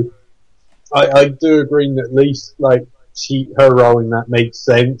I do agree that at least her role in that made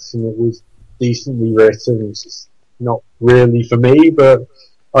sense and it was decently written. It's just not really for me, but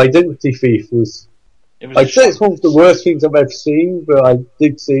Identity Thief was I'd say it's one of the worst things I've ever seen, but I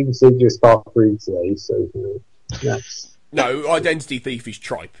did see Insidious Part 3 today, so yes. No, Identity Thief is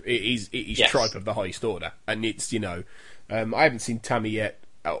tripe. It is Yes. tripe of the highest order, and it's I haven't seen Tammy yet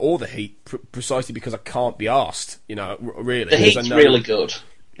or The Heat precisely because I can't be arsed. Really. The Heat's really good.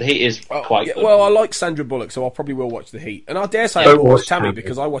 The Heat is quite good. Well, I like Sandra Bullock, so I probably will watch The Heat, and I dare say I will watch Tammy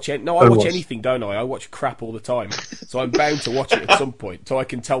because I watch anything, don't I? I watch crap all the time, so I'm bound to watch it at some point, so I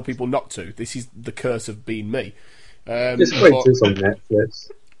can tell people not to. This is the curse of being me. Just wait till it's on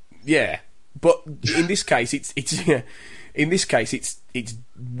Netflix. Yeah, but in this case, it's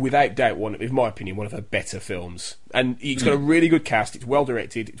without doubt in my opinion, one of her better films, and it's got a really good cast. It's well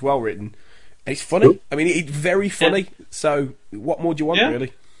directed, it's well written, and it's funny. I mean, it's very funny. Yeah. So, what more do you want,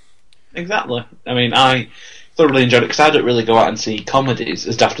 really? Exactly. I mean, I thoroughly enjoyed it because I don't really go out and see comedies.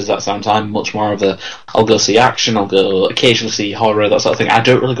 As daft as that sounds, I'm much more of I'll go see action, I'll go occasionally see horror, that sort of thing. I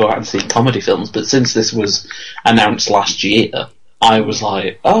don't really go out and see comedy films. But since this was announced last year, I was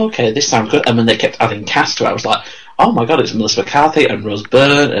like, oh, okay, this sounds good. And when they kept adding cast to it, I was like, oh my god, it's Melissa McCarthy and Rose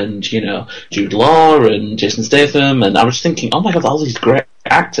Byrne and, Jude Law and Jason Statham. And I was thinking, oh my god, all these great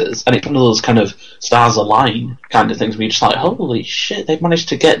actors. And it's one of those kind of stars align kind of things where you're just like, holy shit, they've managed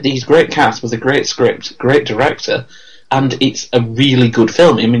to get these great casts with a great script, great director. And it's a really good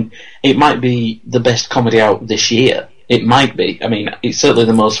film. I mean, it might be the best comedy out this year. It might be. I mean, it's certainly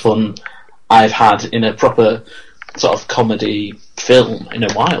the most fun I've had in a proper sort of comedy film in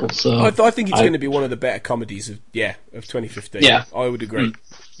a while. So I think it's going to be one of the better comedies of 2015. Yeah, I would agree.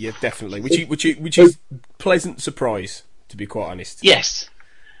 Yeah, definitely. Which is pleasant surprise, to be quite honest. Yes.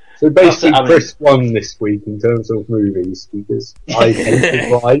 So basically, Chris won this week in terms of movies because I hated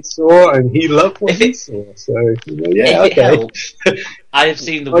what I saw and he loved what he saw. So okay. I have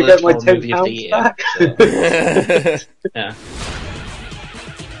seen the worst horror movie of the year. Back. So. Yeah.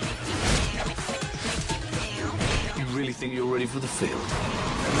 Really think you're ready for the field?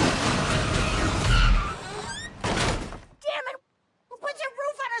 Damn it! Who puts a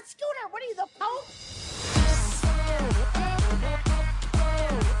roof on a scooter? What are you, the Pope?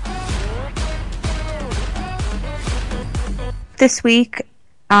 This week,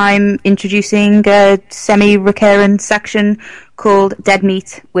 I'm introducing a semi-recurring section called Dead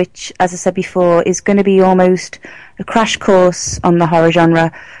Meat, which, as I said before, is going to be almost a crash course on the horror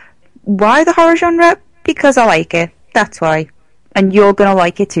genre. Why the horror genre? Because I like it. That's why. And you're going to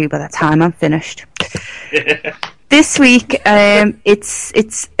like it too by the time I'm finished. This week,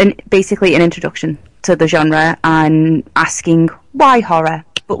 it's basically an introduction to the genre and asking why horror,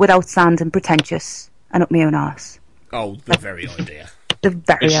 but without sounding pretentious and up my own arse. Oh, the very idea.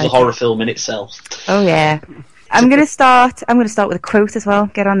 It's a horror film in itself. Oh yeah. I'm going to start with a quote as well.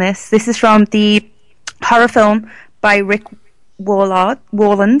 Get on this. This is from the horror film by Rick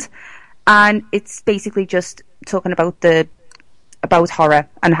Warland, and it's basically just talking about horror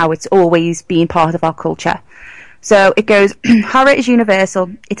and how it's always been part of our culture. So it goes, horror is universal.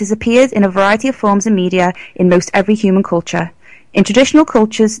 It has appeared in a variety of forms and media in most every human culture. In traditional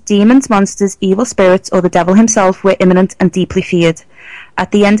cultures, demons, monsters, evil spirits, or the devil himself were imminent and deeply feared.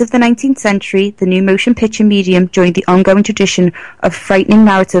 At the end of the 19th century, the new motion picture medium joined the ongoing tradition of frightening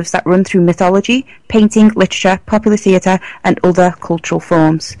narratives that run through mythology, painting, literature, popular theatre, and other cultural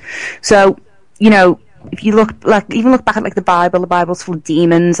forms. So, if you look back at the Bible's full of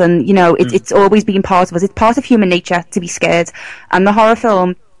demons, and it's always been part of us. It's part of human nature to be scared, and the horror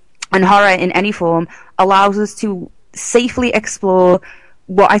film and horror in any form allows us to safely explore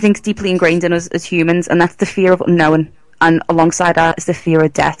what I think is deeply ingrained in us as humans, and that's the fear of unknown. And alongside that is the fear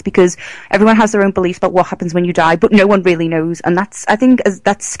of death, because everyone has their own beliefs about what happens when you die, but no one really knows, and that's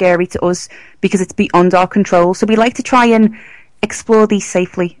scary to us because it's beyond our control. So we like to try and explore these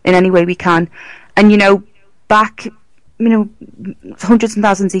safely in any way we can. And back hundreds and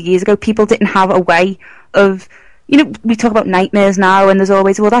thousands of years ago, people didn't have a way of, we talk about nightmares now, and there's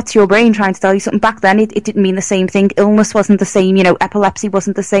always, well, that's your brain trying to tell you something. Back then, it didn't mean the same thing. Illness wasn't the same. Epilepsy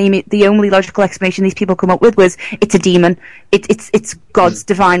wasn't the same. The only logical explanation these people come up with was it's a demon. It's God's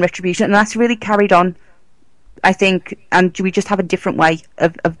divine retribution, and that's really carried on, I think. And we just have a different way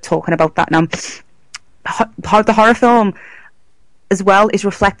of talking about that now. The horror film, as well, is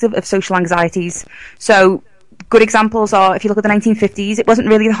reflective of social anxieties. So good examples are, if you look at the 1950s, it wasn't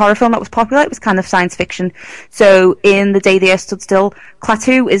really the horror film that was popular, it was kind of science fiction. So in The Day the Earth Stood Still,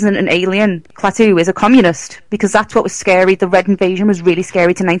 Klaatu isn't an alien, Klaatu is a communist, because that's what was scary. The Red Invasion was really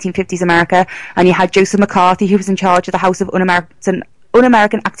scary to 1950s America, and you had Joseph McCarthy, who was in charge of the House of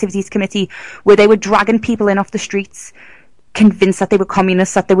Un-American Activities Committee, where they were dragging people in off the streets, convinced that they were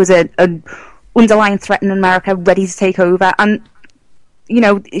communists, that there was an underlying threat in America ready to take over. And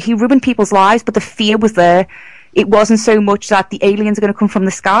he ruined people's lives, but the fear was there. It wasn't so much that the aliens are going to come from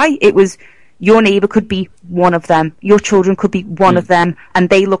the sky. It was your neighbour could be one of them. Your children could be one of them, and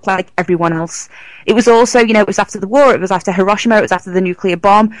they look like everyone else. It was also, it was after the war, it was after Hiroshima, it was after the nuclear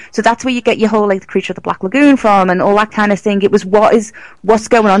bomb. So that's where you get your whole, the creature of the Black Lagoon from and all that kind of thing. It was what's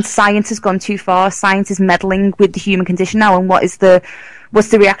going on. Science has gone too far. Science is meddling with the human condition now, and what's the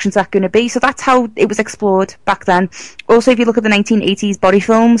reaction to that going to be? So that's how it was explored back then. Also, if you look at the 1980s body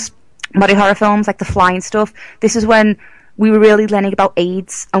horror films, like The Fly and stuff, this is when we were really learning about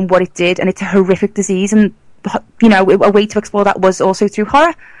AIDS and what it did, and it's a horrific disease, and a way to explore that was also through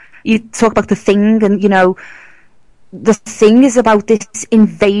horror. You talk about The Thing, and The Thing is about this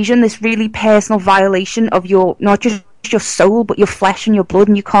invasion, this really personal violation of your, not just your soul, but your flesh and your blood,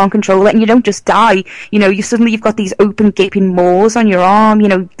 and you can't control it, and you don't just die. You've got these open gaping maws on your arm,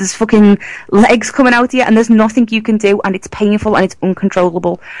 there's fucking legs coming out of you, and there's nothing you can do, and it's painful and it's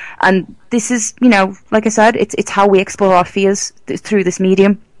uncontrollable. And this is, like I said, it's how we explore our fears through this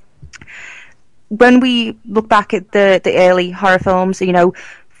medium. When we look back at the early horror films,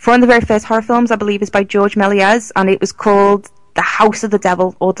 one of the very first horror films, I believe, is by George Méliès, and it was called The House of the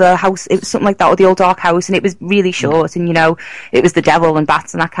Devil, or The House, it was something like that, or The Old Dark House, and it was really short, and it was the devil and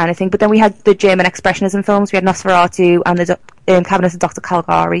bats and that kind of thing. But then we had the German Expressionism films. We had Nosferatu and the Cabinet of Dr.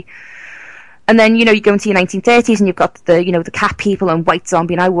 Caligari. And then, you go into your 1930s, and you've got the cat people and White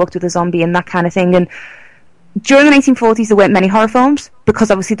Zombie, and I Worked with a Zombie and that kind of thing. And during the 1940s, there weren't many horror films,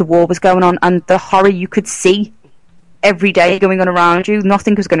 because obviously the war was going on, and the horror you could see every day going on around you,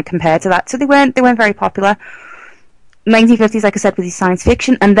 nothing was going to compare to that. So they weren't very popular. 1950s, like I said, with the science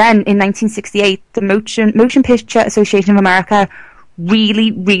fiction, and then in 1968, the Motion Picture Association of America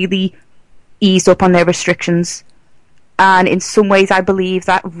really, really eased up on their restrictions, and in some ways, I believe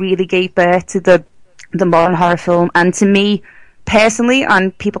that really gave birth to the modern horror film. And to me, personally,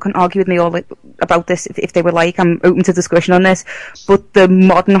 and people can argue with me all about this if they would like, I'm open to discussion on this, but the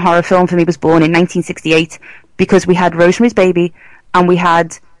modern horror film for me was born in 1968, because we had Rosemary's Baby, and we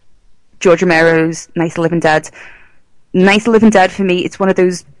had George Romero's Night of the Living Dead. Night of the Living Dead, for me, it's one of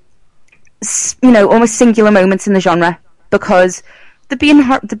those, almost singular moments in the genre, because there'd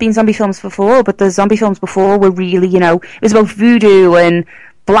been zombie films before, but the zombie films before were really, it was about voodoo and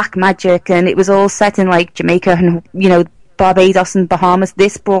black magic, and it was all set in, Jamaica and, Barbados and Bahamas.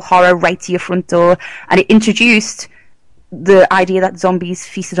 This brought horror right to your front door, and it introduced the idea that zombies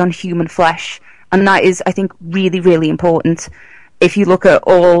feasted on human flesh, and that is, I think, really, really important. If you look at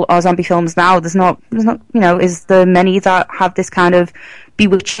all our zombie films now, there's not, is there many that have this kind of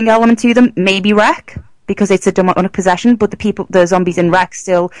bewitching element to them? Maybe Wreck, because it's a demonic possession, but the zombies in Wreck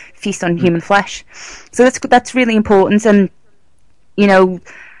still feast on human flesh. So that's really important, and,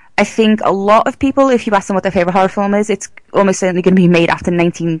 I think a lot of people, if you ask them what their favourite horror film is, it's almost certainly going to be made after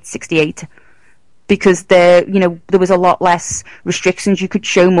 1968. Because there was a lot less restrictions. You could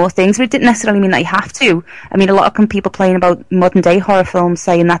show more things, but it didn't necessarily mean that you have to. I mean, a lot of people playing about modern day horror films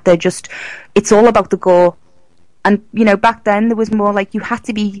saying that it's all about the gore. And, back then there was more like you had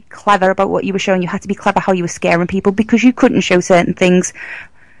to be clever about what you were showing. You had to be clever how you were scaring people, because you couldn't show certain things,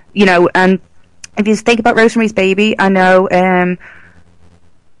 and if you think about Rosemary's Baby, I know,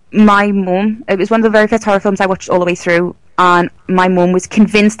 my mum, it was one of the very first horror films I watched all the way through, and my mum was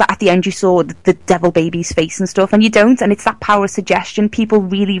convinced that at the end you saw the devil baby's face and stuff, and you don't, and it's that power of suggestion. People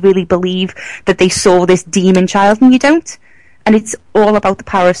really, really believe that they saw this demon child, and you don't, and it's all about the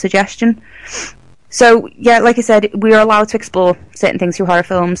power of suggestion. So, yeah, like I said, we are allowed to explore certain things through horror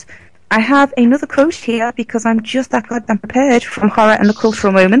films. I have another quote here, because I'm just that goddamn prepared, from Horror and the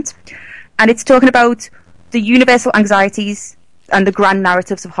Cultural Moment, and it's talking about the universal anxieties and the grand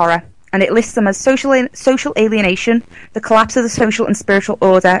narratives of horror. And it lists them as social alienation, the collapse of the social and spiritual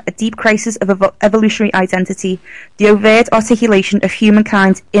order, a deep crisis of evolutionary identity, the overt articulation of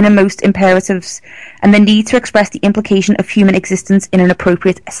humankind's innermost imperatives, and the need to express the implication of human existence in an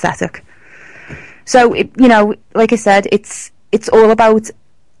appropriate aesthetic. So, like I said, it's all about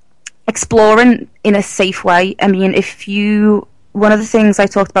exploring in a safe way. I mean, one of the things I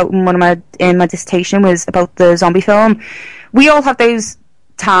talked about in my dissertation was about the zombie film. We all have those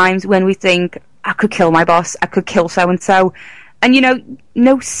times when we think, I could kill my boss, I could kill so-and-so, and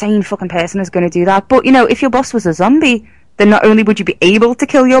no sane fucking person is going to do that. But if your boss was a zombie, then not only would you be able to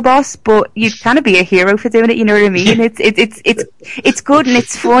kill your boss, but you'd kind of be a hero for doing it, you know what I mean? It's good and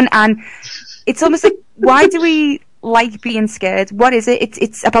it's fun, and it's almost like, why do we like being scared? What is it?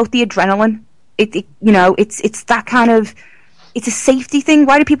 It's about the adrenaline. It's that kind of, it's a safety thing.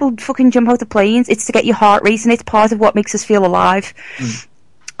 Why do people fucking jump out of planes? It's to get your heart racing. It's part of what makes us feel alive.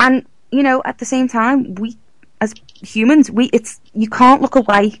 And, at the same time, we, as humans. You can't look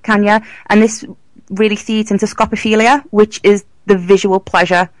away, can you? And this really feeds into scopophilia, which is the visual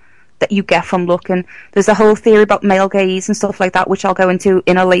pleasure that you get from looking. There's a whole theory about male gaze and stuff like that, which I'll go into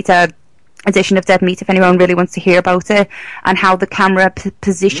in a later edition of Dead Meat if anyone really wants to hear about it, and how the camera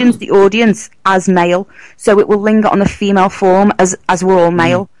positions the audience as male, so it will linger on the female form as we're all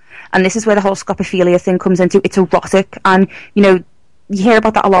male. And this is where the whole scopophilia thing comes into. It's erotic, and you hear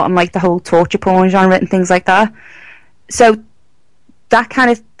about that a lot in like the whole torture porn genre and things like that. So that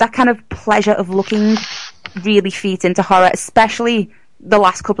kind of pleasure of looking really feeds into horror, especially the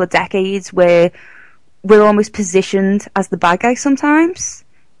last couple of decades, where we're almost positioned as the bad guy sometimes.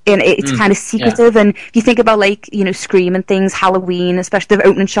 And it's kind of secretive, and if you think about like Scream and things, Halloween, especially the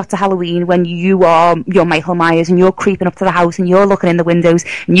opening shot to Halloween, when you're Michael Myers and you're creeping up to the house and you're looking in the windows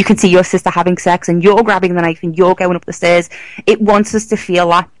and you can see your sister having sex and you're grabbing the knife and you're going up the stairs. It wants us to feel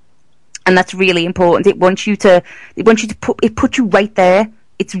that, and that's really important. It puts you right there.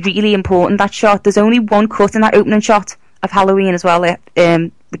 It's really important, that shot. There's only one cut in that opening shot of Halloween as well,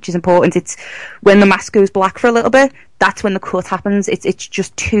 which is important. It's when the mask goes black for a little bit. That's when the cut happens. It's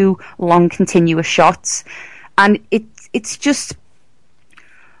just 2 long continuous shots, and it's just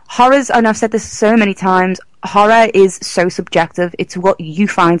horrors. And I've said this so many times. Horror is so subjective. It's what you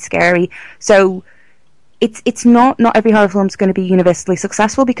find scary. So it's not every horror film is going to be universally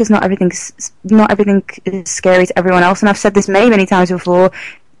successful, because not everything is scary to everyone else. And I've said this many times before.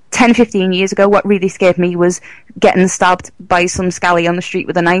 10, 15 years ago, what really scared me was getting stabbed by some scally on the street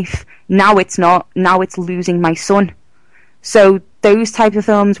with a knife. Now it's not. Now it's losing my son. So those type of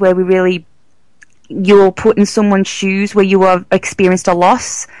films where you're put in someone's shoes, where you have experienced a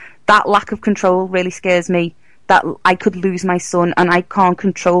loss, that lack of control really scares me. That I could lose my son and I can't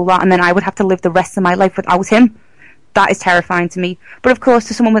control that, and then I would have to live the rest of my life without him. That is terrifying to me. But of course,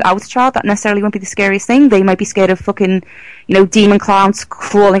 to someone without a child, that necessarily won't be the scariest thing. They might be scared of fucking, demon clowns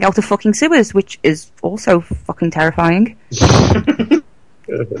crawling out of fucking sewers, which is also fucking terrifying. So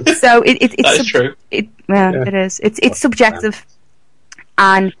it's true. It is. It's subjective,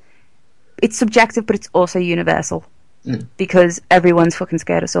 and it's subjective, but it's also universal, because everyone's fucking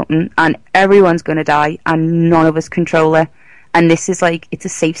scared of something, and everyone's gonna die, and none of us control it. And this is like, it's a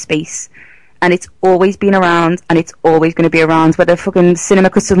safe space. And it's always been around, and it's always going to be around. Whether fucking cinema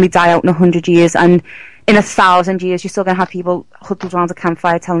could suddenly die out in 100 years, and in 1,000 years, you're still going to have people huddled around a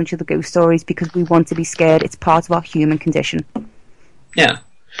campfire telling you the ghost stories, because we want to be scared. It's part of our human condition. Yeah,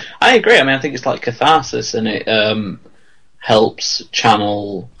 I agree. I mean, I think it's like catharsis, and it helps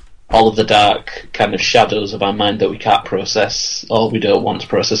channel all of the dark kind of shadows of our mind that we can't process, or we don't want to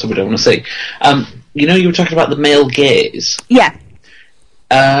process, or we don't want to see. You were talking about the male gaze. Yeah.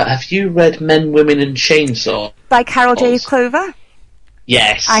 Have you read Men, Women and Chainsaw? By Carol J. Clover?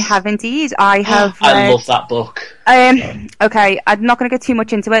 Yes. I have indeed. I have I love that book. Okay, I'm not going to go too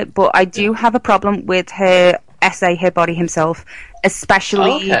much into it, but I do have a problem with her essay, Her Body Himself,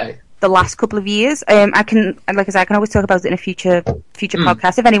 especially the last couple of years. I can always talk about it in a future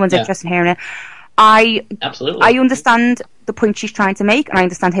podcast if anyone's interested in hearing it. Absolutely. I understand the point she's trying to make, and I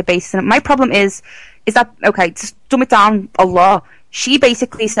understand her basis in it. My problem is that, okay, just dumb it down a lot. She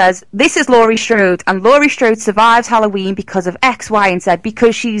basically says, this is Laurie Strode, and Laurie Strode survives Halloween because of X, Y, and Z,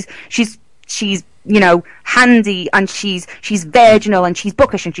 because she's handy, and she's virginal, and she's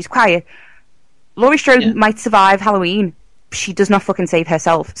bookish, and she's quiet. Laurie Strode might survive Halloween. She does not fucking save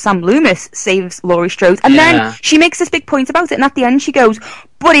herself. Sam Loomis saves Laurie Strode, and then she makes this big point about it, and at the end she goes,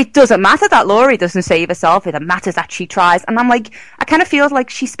 but it doesn't matter that Laurie doesn't save herself, it matters that she tries. And I'm like, I kind of feel like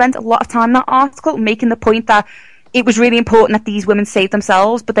she spent a lot of time in that article making the point that it was really important that these women save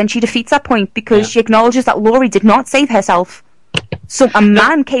themselves, but then she defeats that point because she acknowledges that Laurie did not save herself. So a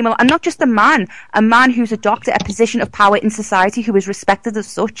man came along, and not just a man who's adopted a position of power in society, who is respected as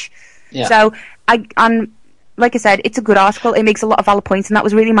such. Yeah. So, like I said, it's a good article. It makes a lot of valid points, and that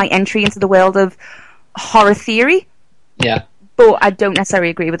was really my entry into the world of horror theory. Yeah. But I don't necessarily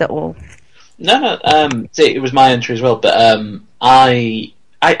agree with it all. No. See, it was my entry as well, but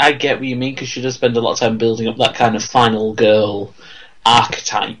I get what you mean, because she does spend a lot of time building up that kind of final girl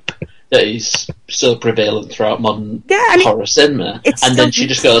archetype that is so prevalent throughout modern horror cinema. And then she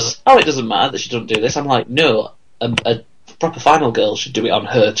just goes, oh, it doesn't matter that she doesn't do this. I'm like, no, a proper final girl should do it on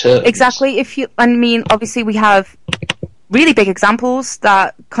her terms. Exactly. Obviously we have really big examples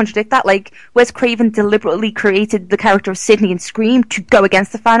that contradict that. Like, Wes Craven deliberately created the character of Sydney in Scream to go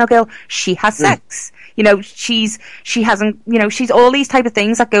against the final girl. She has sex. She's all these type of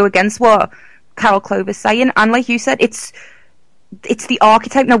things that go against what Carol Clover's saying. And like you said, it's the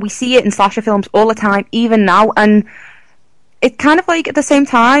archetype. Now, we see it in slasher films all the time, even now. And it's kind of like, at the same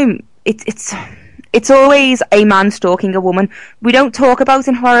time, it's it's always a man stalking a woman. We don't talk about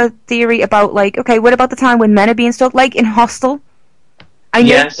in horror theory about, like, okay, what about the time when men are being stalked? Like in Hostel. I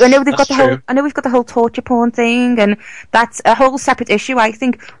know they've got the whole. I know we've got the whole torture porn thing, and that's a whole separate issue. I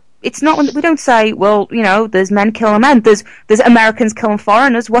think it's not. We don't say, well, you know, there's men killing men. There's Americans killing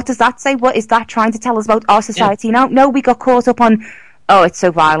foreigners. What does that say? What is that trying to tell us about our society now? No, we got caught up on. Oh, it's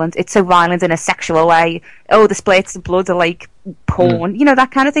so violent. It's so violent in a sexual way. Oh, the splits of blood are like porn. You know,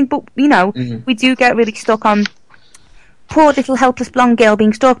 that kind of thing. But you know, we do get really stuck on poor little helpless blonde girl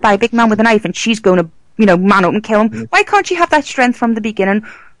being stalked by a big man with a knife, and she's going to, you know, man up and kill him. Why can't she have that strength from the beginning?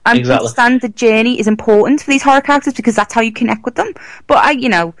 And understand the journey is important for these horror characters because that's how you connect with them. But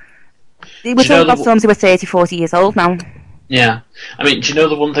we're talking about films who are 30, 40 years old now. Yeah, I mean, do you know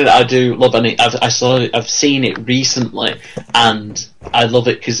the one thing that I do love? And I've seen it recently, and I love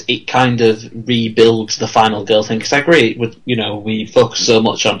it because it kind of rebuilds the final girl thing. Because I agree with, you know, we focus so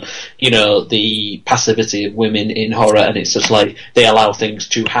much on, you know, the passivity of women in horror, and it's just like they allow things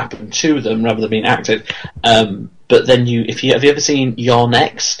to happen to them rather than being active. But then have you ever seen You're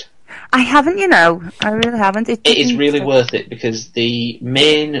Next? I haven't, you know. I really haven't. It is really worth it because the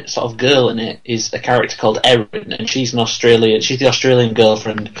main sort of girl in it is a character called Erin, and she's the Australian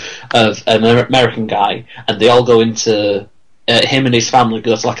girlfriend of an American guy, and they all go into him and his family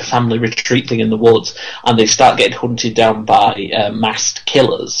go to like a family retreat thing in the woods, and they start getting hunted down by masked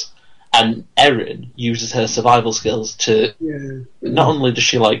killers. And Erin uses her survival skills to not only does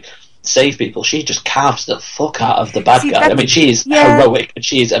she like save people, she just carves the fuck out of the bad guy. I mean, she is heroic and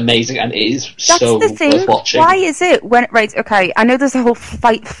she is amazing, and it is so worth watching. Why is it when I know there's a whole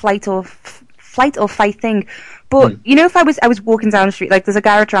flight or fight thing, but you know, if I was walking down the street, like there's a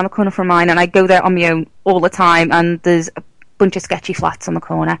garage around the corner from mine, and I go there on my own all the time, and there's a bunch of sketchy flats on the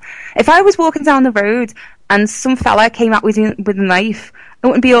corner. If I was walking down the road and some fella came out with a knife, I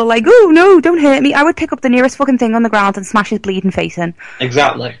wouldn't be all like, oh no, don't hurt me. I would pick up the nearest fucking thing on the ground and smash his bleeding face in.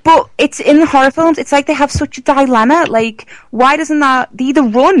 Exactly. But it's in the horror films, it's like they have such a dilemma. Like, why doesn't they either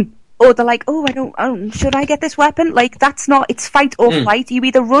run, or they're like, oh, I don't, should I get this weapon? Like, that's not, it's fight or flight. You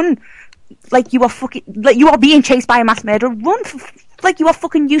either run, like you are being chased by a mass murderer, run like you are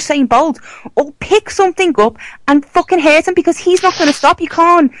fucking Usain Bolt, or pick something up and fucking hurt him, because he's not going to stop. You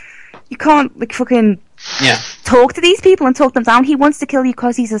can't like fucking talk to these people and talk them down. He wants to kill you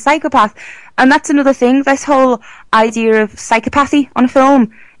because he's a psychopath. And that's another thing, this whole idea of psychopathy on a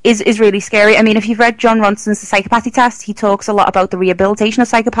film is really scary. I mean, if you've read John Ronson's The Psychopathy Test, he talks a lot about the rehabilitation of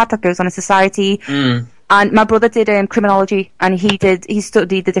psychopath that goes on in society. And my brother did criminology, and he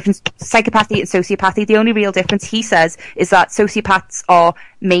studied the difference psychopathy and sociopathy. The only real difference, he says, is that sociopaths are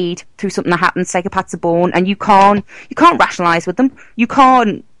made through something that happens. Psychopaths are born, and you can't rationalise with them. You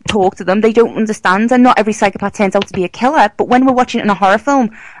can't talk to them. They don't understand, and not every psychopath turns out to be a killer. But when we're watching it in a horror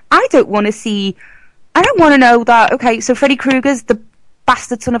film, I don't want to know that, okay, so Freddy Krueger's the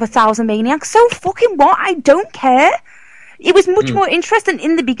bastard son of 1,000 maniacs. So fucking what? I don't care. It was much more interesting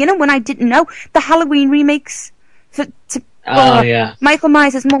in the beginning when I didn't know. The Halloween remakes. Michael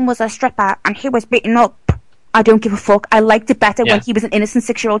Myers' mum was a stripper and he was beaten up. I don't give a fuck. I liked it better when he was an innocent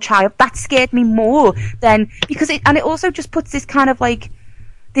 6-year-old child. That scared me more than, because it also just puts this kind of like,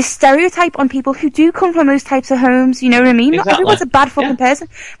 this stereotype on people who do come from those types of homes. You know what I mean? Exactly. Not everyone's a bad fucking person.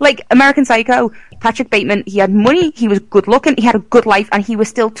 Like American Psycho, Patrick Bateman, he had money, he was good looking, he had a good life, and he was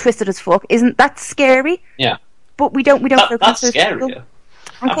still twisted as fuck. Isn't that scary? Yeah. But we don't focus that's on scary.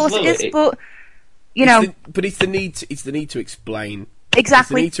 Of course it is, but you know, it's the need to explain. Exactly. It's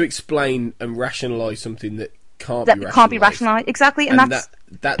the need to explain and rationalise something that can't be rationalised. Exactly, and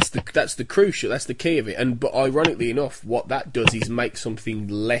that's the crucial. That's the key of it. But ironically enough, what that does is make something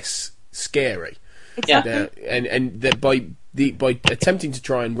less scary. Exactly. And that by attempting to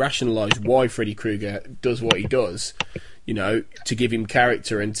try and rationalise why Freddy Krueger does what he does, you know, to give him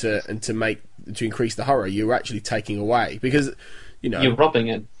character and to increase the horror, you're actually taking away, because, you know, you're robbing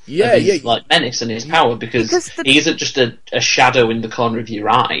him of his like menace and his power, because he isn't just a shadow in the corner of your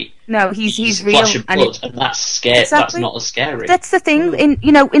eye. No, he's real, flesh and blood, and that's scary. Exactly. That's not as scary. That's the thing. In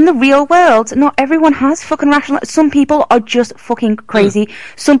the real world, not everyone has fucking rational. Some people are just fucking crazy.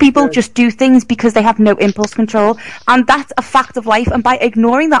 Some people just do things because they have no impulse control, and that's a fact of life. And by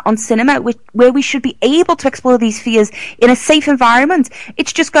ignoring that on cinema, where we should be able to explore these fears in a safe environment,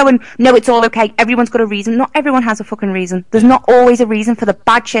 it's just going, no, it's all okay. Everyone's got a reason. Not everyone has a fucking reason. There's not always a reason for the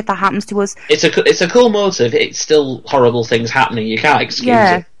bad shit that happens to us. It's a cool motive. It's still horrible things happening. You can't excuse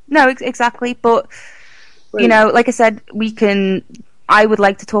it. No, exactly. But, you know, like I said, I would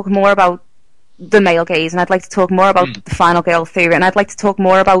like to talk more about the male gaze, and I'd like to talk more about the final girl theory, and I'd like to talk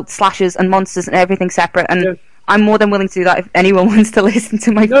more about slashers and monsters and everything separate. And I'm more than willing to do that if anyone wants to listen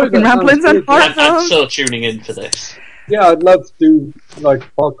to my fucking ramblings on horror I'm films. so tuning in for this. Yeah, I'd love to do like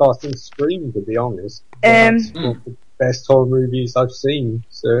podcasting stream, to be honest. That's one of the best horror movies I've seen.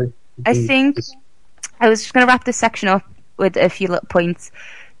 So I think I was just going to wrap this section up with a few little points.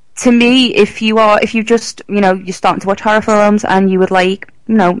 To me, if you just, you're starting to watch horror films and you would like,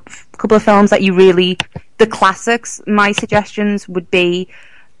 a couple of films that you really, the classics, my suggestions would be,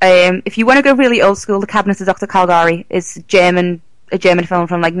 if you want to go really old school, The Cabinet of Dr. Caligari is a German film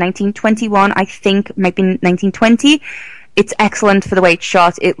from like 1921, I think, maybe 1920. It's excellent for the way it's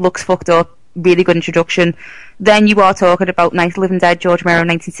shot. It looks fucked up. Really good introduction. Then you are talking about Night of the Living Dead, George Romero,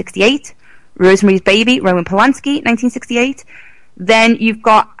 1968. Rosemary's Baby, Roman Polanski, 1968. Then you've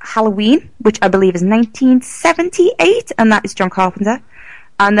got Halloween, which I believe is 1978, and that is John Carpenter.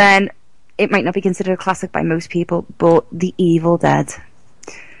 And then, it might not be considered a classic by most people, but The Evil Dead.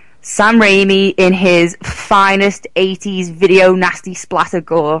 Sam Raimi in his finest 80s video nasty splatter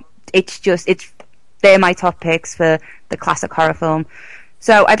gore. They're my top picks for the classic horror film.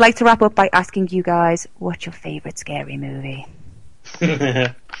 So I'd like to wrap up by asking you guys, what's your favourite scary movie?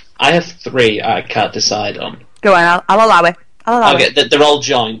 I have 3 I can't decide on. Go on, I'll allow it. Okay, they're all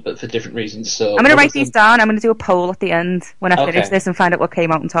joined, but for different reasons. So I'm going to write these down. I'm going to do a poll at the end when I finish this and find out what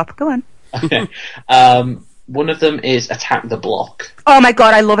came out on top. Go on. Okay. One of them is Attack the Block. Oh my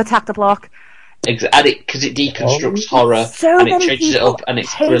god, I love Attack the Block. Because it deconstructs horror and it changes it up, and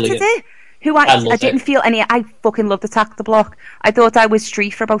it's brilliant. It. I didn't feel any. I fucking loved Attack the Block. I thought I was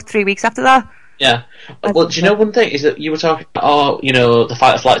street for about 3 weeks after that. Yeah. Well, do you know one thing is that you were talking about, the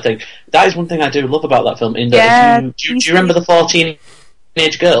fight or flight thing. That is one thing I do love about that film. In that, do you remember the 14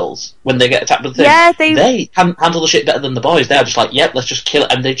 teenage girls when they get attacked with the thing? Yeah, they handle the shit better than the boys. They're just like, yep, let's just kill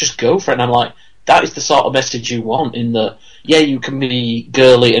it, and they just go for it. And I'm like, that is the sort of message you want in the. Yeah, you can be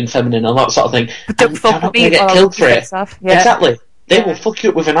girly and feminine and that sort of thing. But don't fuck me, get killed for it. Yeah. Exactly. They will fuck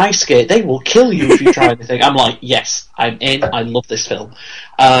you up with an ice skate. They will kill you if you try anything. I'm like, yes, I'm in. I love this film.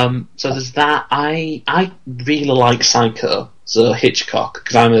 So there's that. I really like Psycho, so Hitchcock,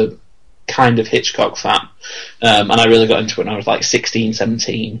 because I'm a kind of Hitchcock fan. And I really got into it when I was like 16,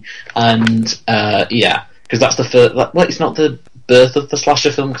 17. And because that's the first. Well, it's not the birth of the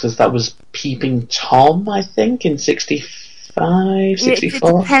slasher film, because that was Peeping Tom, I think, in 65, 64.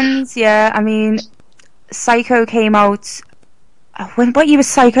 It depends, yeah. I mean, Psycho came out. What year was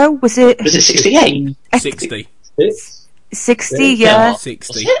Psycho? Was it 68? 60. 60, yeah.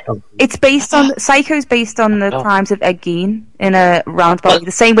 60. It's based on Psycho's based on the times of Ed Gein in a roundabout.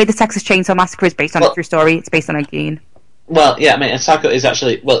 The same way the Texas Chainsaw Massacre is based on a true story. It's based on Ed Gein. Well, yeah, I mean, and Psycho is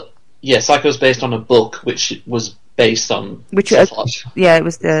actually Psycho's based on a book which was based on. It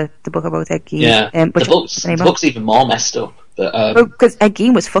was the book about Ed Gein. Yeah, the book's even more messed up. Because Ed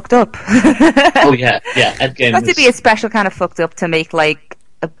Gein was fucked up. Oh yeah, Ed Gein had to be a special kind of fucked up to make like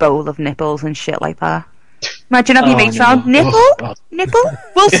a bowl of nipples and shit like that. Imagine having your mates round. Nipple?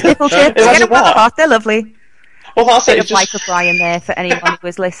 We'll sniffle shit. Get them by the heart, they're lovely. Well, that's it. Life of Brian there for anyone who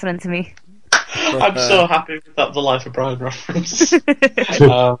was listening to me. I'm so happy with that, the Life of Brian reference.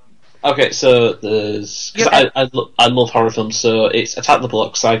 Okay, so there's... I love horror films, so it's Attack the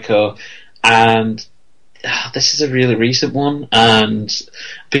Block, Psycho, and this is a really recent one, and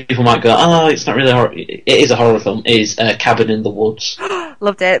people might go, oh, it's not really a horror... It is a horror film, is Cabin in the Woods.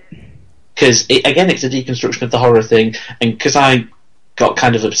 Loved it. Because, again, it's a deconstruction of the horror thing, and because I got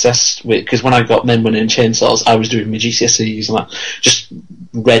kind of obsessed with... Because when I got Men, Women and Chainsaws, I was doing my GCSEs and that, just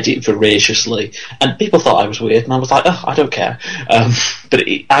read it voraciously, and people thought I was weird, and I was like, oh, I don't care. But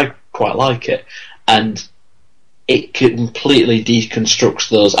I quite like it, and it completely deconstructs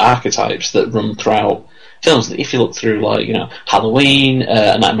those archetypes that run throughout films. If you look through, like, Halloween,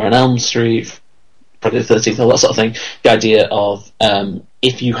 Nightmare on Elm Street, Friday the 13th, all that sort of thing, the idea of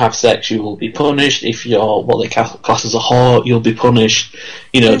if you have sex, you will be punished. If you're what they class as a whore, you'll be punished.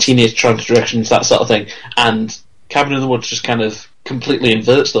 Teenage transgressions, that sort of thing. And Cabin in the Woods just kind of completely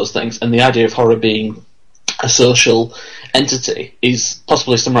inverts those things, and the idea of horror being a social entity is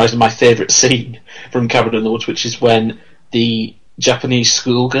possibly summarised in my favourite scene from Cabin in the Woods, which is when the Japanese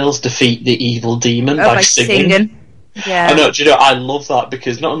schoolgirls defeat the evil demon by singing. Yeah. I know, I love that,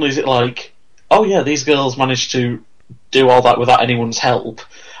 because not only is it like, oh yeah, these girls managed to do all that without anyone's help,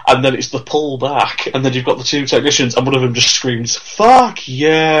 and then it's the pull back, and then you've got the two technicians, and one of them just screams, fuck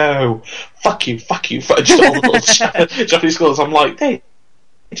you, fuck you, just all the little Japanese girls. I'm like, they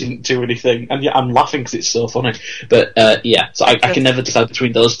didn't do anything, and yet I'm laughing because it's so funny. But so I can never decide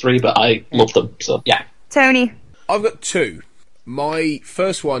between those three, but I love them, so yeah. Tony? I've got 2. My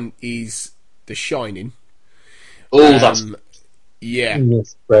first one is The Shining. Oh, that's... Yeah.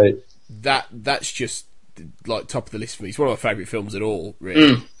 That's great. That's just like top of the list for me. It's one of my favourite films at all,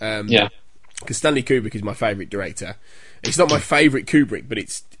 really. Yeah. Because Stanley Kubrick is my favourite director. It's not my favourite Kubrick, but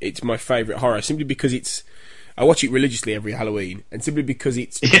it's my favourite horror, simply because I watch it religiously every Halloween, and simply because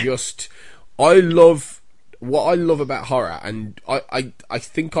it's just... what I love about horror, and I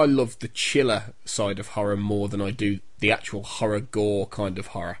think I love the chiller side of horror more than I do the actual horror gore kind of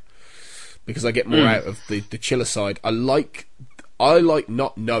horror, because I get more out of the chiller side. I like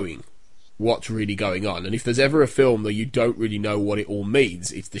not knowing what's really going on, and if there's ever a film that you don't really know what it all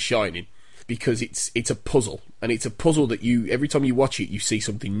means, it's The Shining, because it's a puzzle, and it's a puzzle that every time you watch it you see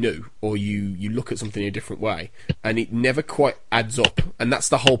something new, or you look at something in a different way, and it never quite adds up, and that's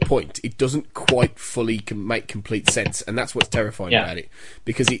the whole point. It doesn't quite fully make complete sense, and that's what's terrifying about it,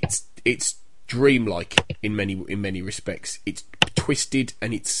 because it's dreamlike in many respects. It's twisted,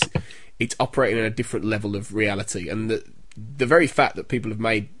 and it's operating on a different level of reality, and the very fact that people have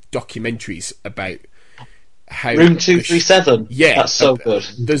made documentaries about how Room 237. That's so good.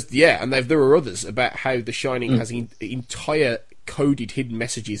 And there are others about how The Shining has entire coded hidden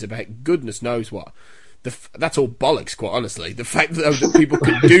messages about goodness knows what. That's all bollocks, quite honestly. The fact that people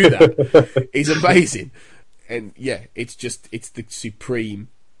can do that is amazing, and it's the supreme,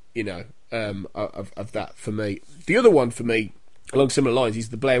 of that for me. The other one for me, along similar lines, is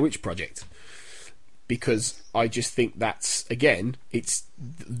the Blair Witch Project. Because I just think that's, again, it's,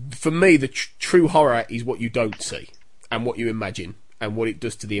 for me, the true horror is what you don't see, and what you imagine, and what it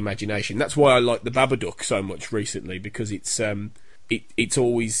does to the imagination. That's why I like The Babadook so much recently, because it's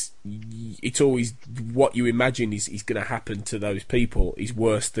always what you imagine is going to happen to those people is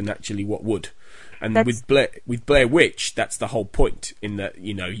worse than actually what would. And with Blair Witch, that's the whole point, in that,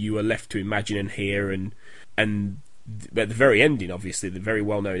 you are left to imagine and hear, and at the very ending, obviously, the very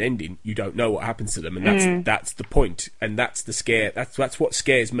well-known ending, you don't know what happens to them, and that's the point, and that's the scare. That's what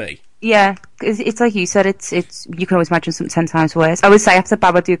scares me. Yeah, it's like you said. It's you can always imagine something 10 times worse. I would say after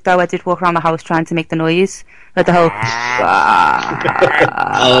Babadook, though, I did walk around the house trying to make the noise, like the whole.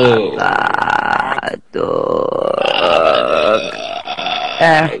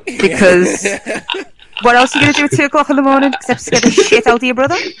 Because. What else are you going to do at 2 o'clock in the morning except scare the shit out of your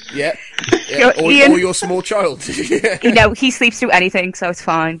brother? Yeah. Or your small child. He sleeps through anything, so it's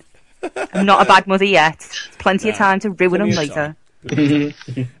fine. I'm not a bad mother yet. Plenty of time to ruin him later.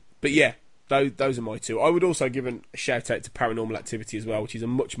 But yeah, those are my two. I would also give a shout out to Paranormal Activity as well, which is a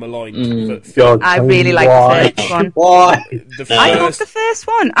much maligned film. I really like the first one. Why? I love the first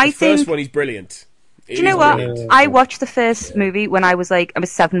one. The first one is brilliant. Do you know what? I watched the first movie when I was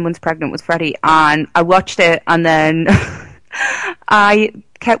 7 months pregnant with Freddie, and I watched it, and then I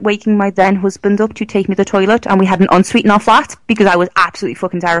kept waking my then husband up to take me to the toilet, and we had an ensuite in our flat because I was absolutely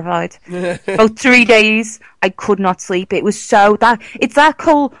fucking terrified. About 3 days, I could not sleep. It was it's that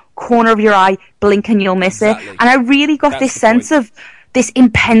whole corner of your eye, blink and you'll miss it. And I really got this sense of this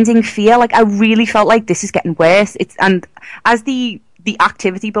impending fear. Like, I really felt like this is getting worse. And as the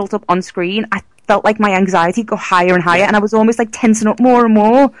activity built up on screen, I felt like my anxiety go higher and higher, and I was almost tensing up more and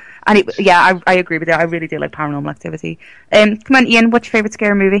more. And I agree with you. I really do like Paranormal Activity. Come on, Ian, what's your favourite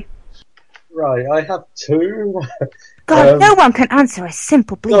scary movie? Right, I have two. God, no one can answer a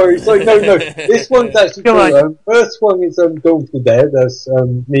simple bleep. Sorry, no. This one's actually cool. First one is Dawn of the Dead. As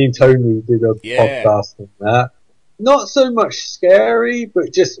me and Tony did a podcast on that. Not so much scary,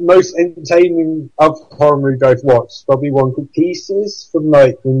 but just most entertaining of horror movie I've watched. Probably one called Pieces from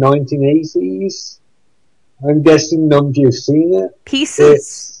the 1980s. I'm guessing none of you have seen it.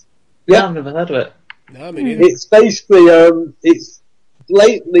 Pieces? Yeah, I've never heard of it. No, I mean, it's basically it's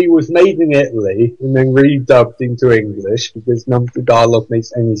lately was made in Italy and then redubbed into English because none of the dialogue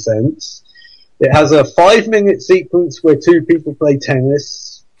makes any sense. It has a 5-minute sequence where 2 people play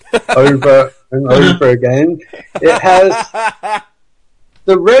tennis over and over again. It has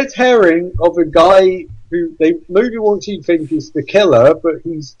the red herring of a guy who the movie wants you to think is the killer, but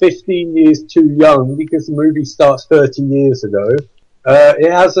he's 15 years too young because the movie starts 30 years ago.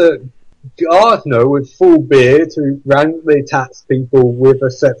 It has a gardener with full beard who randomly attacks people with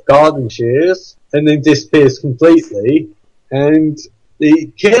a set of garden shears and then disappears completely. And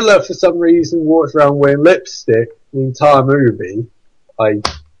the killer, for some reason, walks around wearing lipstick the entire movie.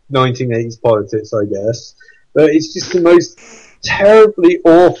 1980s politics, I guess. But it's just the most terribly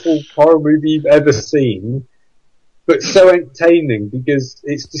awful horror movie you've ever seen, but so entertaining because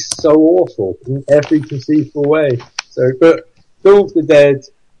it's just so awful in every conceivable way. But Dawn of the Dead,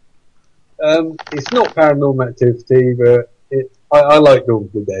 it's not Paranormal Activity, but I like Dawn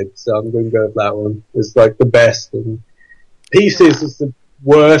of the Dead, so I'm going to go with that one. It's the best, and Pieces is the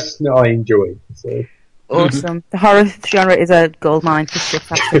worst that I enjoy. So. Awesome. The horror genre is a goldmine for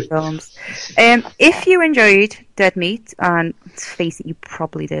spectacular films. If you enjoyed Dead Meat, and let's face it, you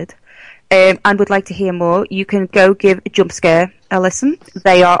probably did, and would like to hear more, you can go give Jump Scare a listen.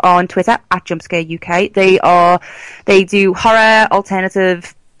 They are on Twitter at JumpScareUK. They do horror,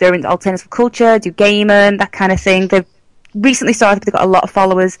 alternative. They're in alternative culture, do gaming, that kind of thing. They've recently started, they've got a lot of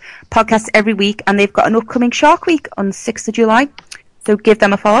followers. Podcasts every week, and they've got an upcoming Shark Week on the 6th of July. So give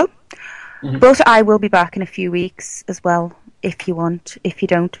them a follow. Mm-hmm. But I will be back in a few weeks as well, if you want. If you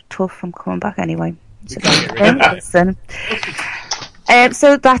don't, tough, I'm coming back anyway. So listen.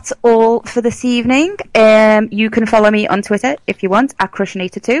 So that's all for this evening. You can follow me on Twitter if you want, at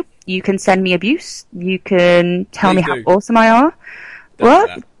Crushinator2. You can send me abuse. You can tell me how awesome I are.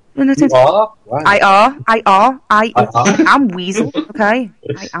 What? You are? Wow. I am Weasel, okay?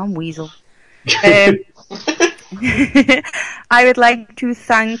 I am Weasel. I would like to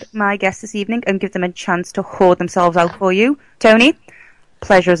thank my guests this evening and give them a chance to hoard themselves out for you. Tony,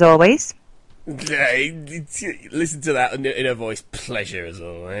 pleasure as always. Listen to that in her voice. Pleasure as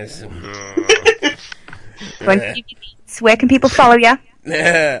always. Where can people follow you?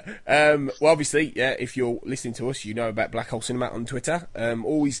 Well, obviously, if you're listening to us, you know about Black Hole Cinema on Twitter. And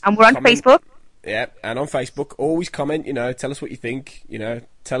we're on Facebook. Yeah, and on Facebook, always comment. Tell us what you think.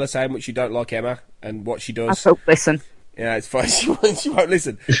 Tell us how much you don't like Emma and what she does. I hope listen. Yeah, it's fine. She won't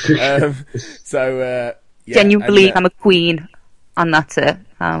listen. Genuinely believe I'm a queen, and that's it.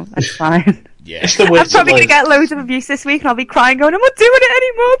 That's fine. Yeah, I'm probably going to get loads of abuse this week, and I'll be crying, going, "I'm not doing it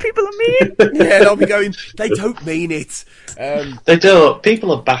anymore. People are mean." Yeah, and I'll be going, "They don't mean it." They don't.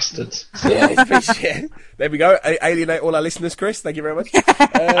 People are bastards. Yeah. There we go. Alienate all our listeners, Chris. Thank you very much.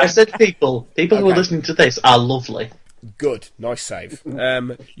 I said people. People who are listening to this are lovely. Good. Nice save.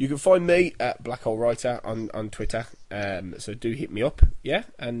 You can find me at Black Hole Writer on Twitter. So do hit me up. Yeah,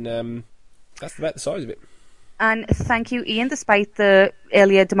 and that's about the size of it. And thank you, Ian, despite the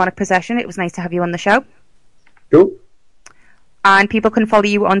earlier demonic possession. It was nice to have you on the show. Cool. And people can follow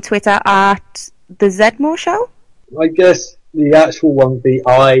you on Twitter at The Zedmore Show? I guess the actual one would be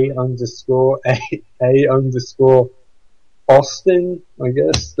I_A_Austin. I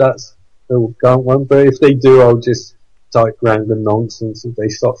guess that's the current one. But if they do, I'll just type random nonsense if they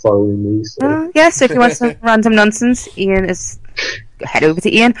stop following me. So. Yes, if you want some random nonsense, Ian is... Head over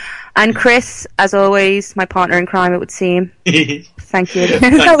to Ian. And Chris, as always, my partner in crime, it would seem. Thank you.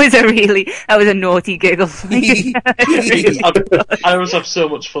 That was a naughty giggle. I always have so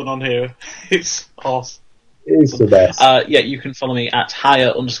much fun on here. It's awesome. It's the best. You can follow me at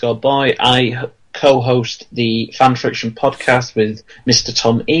higher_boy. I co-host the Fan Friction podcast with Mr.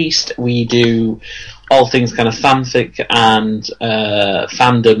 Tom East. We do all things kind of fanfic and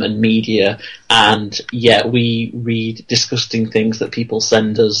fandom and media, and we read disgusting things that people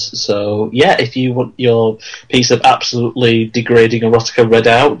send us. So if you want your piece of absolutely degrading erotica read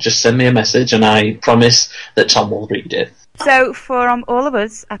out, just send me a message and I promise that Tom will read it. So from all of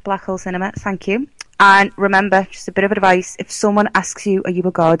us at Black Hole Cinema, thank you. And remember, just a bit of advice, if someone asks you, are you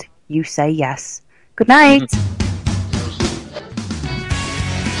a god? You say yes. Good night.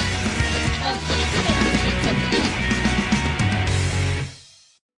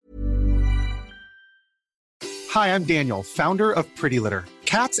 Hi, I'm Daniel, founder of Pretty Litter.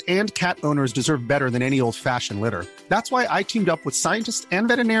 Cats and cat owners deserve better than any old-fashioned litter. That's why I teamed up with scientists and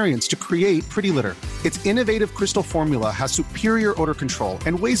veterinarians to create Pretty Litter. Its innovative crystal formula has superior odor control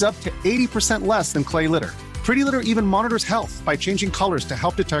and weighs up to 80% less than clay litter. Pretty Litter even monitors health by changing colors to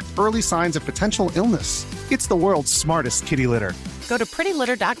help detect early signs of potential illness. It's the world's smartest kitty litter. Go to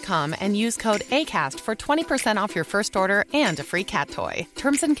prettylitter.com and use code ACAST for 20% off your first order and a free cat toy.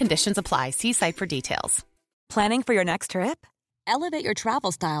 Terms and conditions apply. See site for details. Planning for your next trip? Elevate your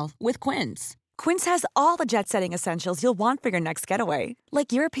travel style with Quince. Quince has all the jet-setting essentials you'll want for your next getaway,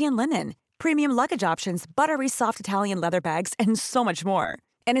 like European linen, premium luggage options, buttery soft Italian leather bags, and so much more.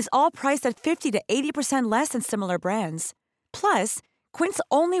 And is all priced at 50 to 80% less than similar brands. Plus, Quince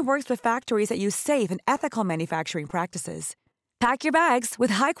only works with factories that use safe and ethical manufacturing practices. Pack your bags with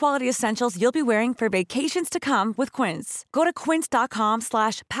high-quality essentials you'll be wearing for vacations to come with Quince. Go to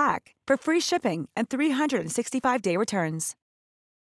quince.com/pack for free shipping and 365-day returns.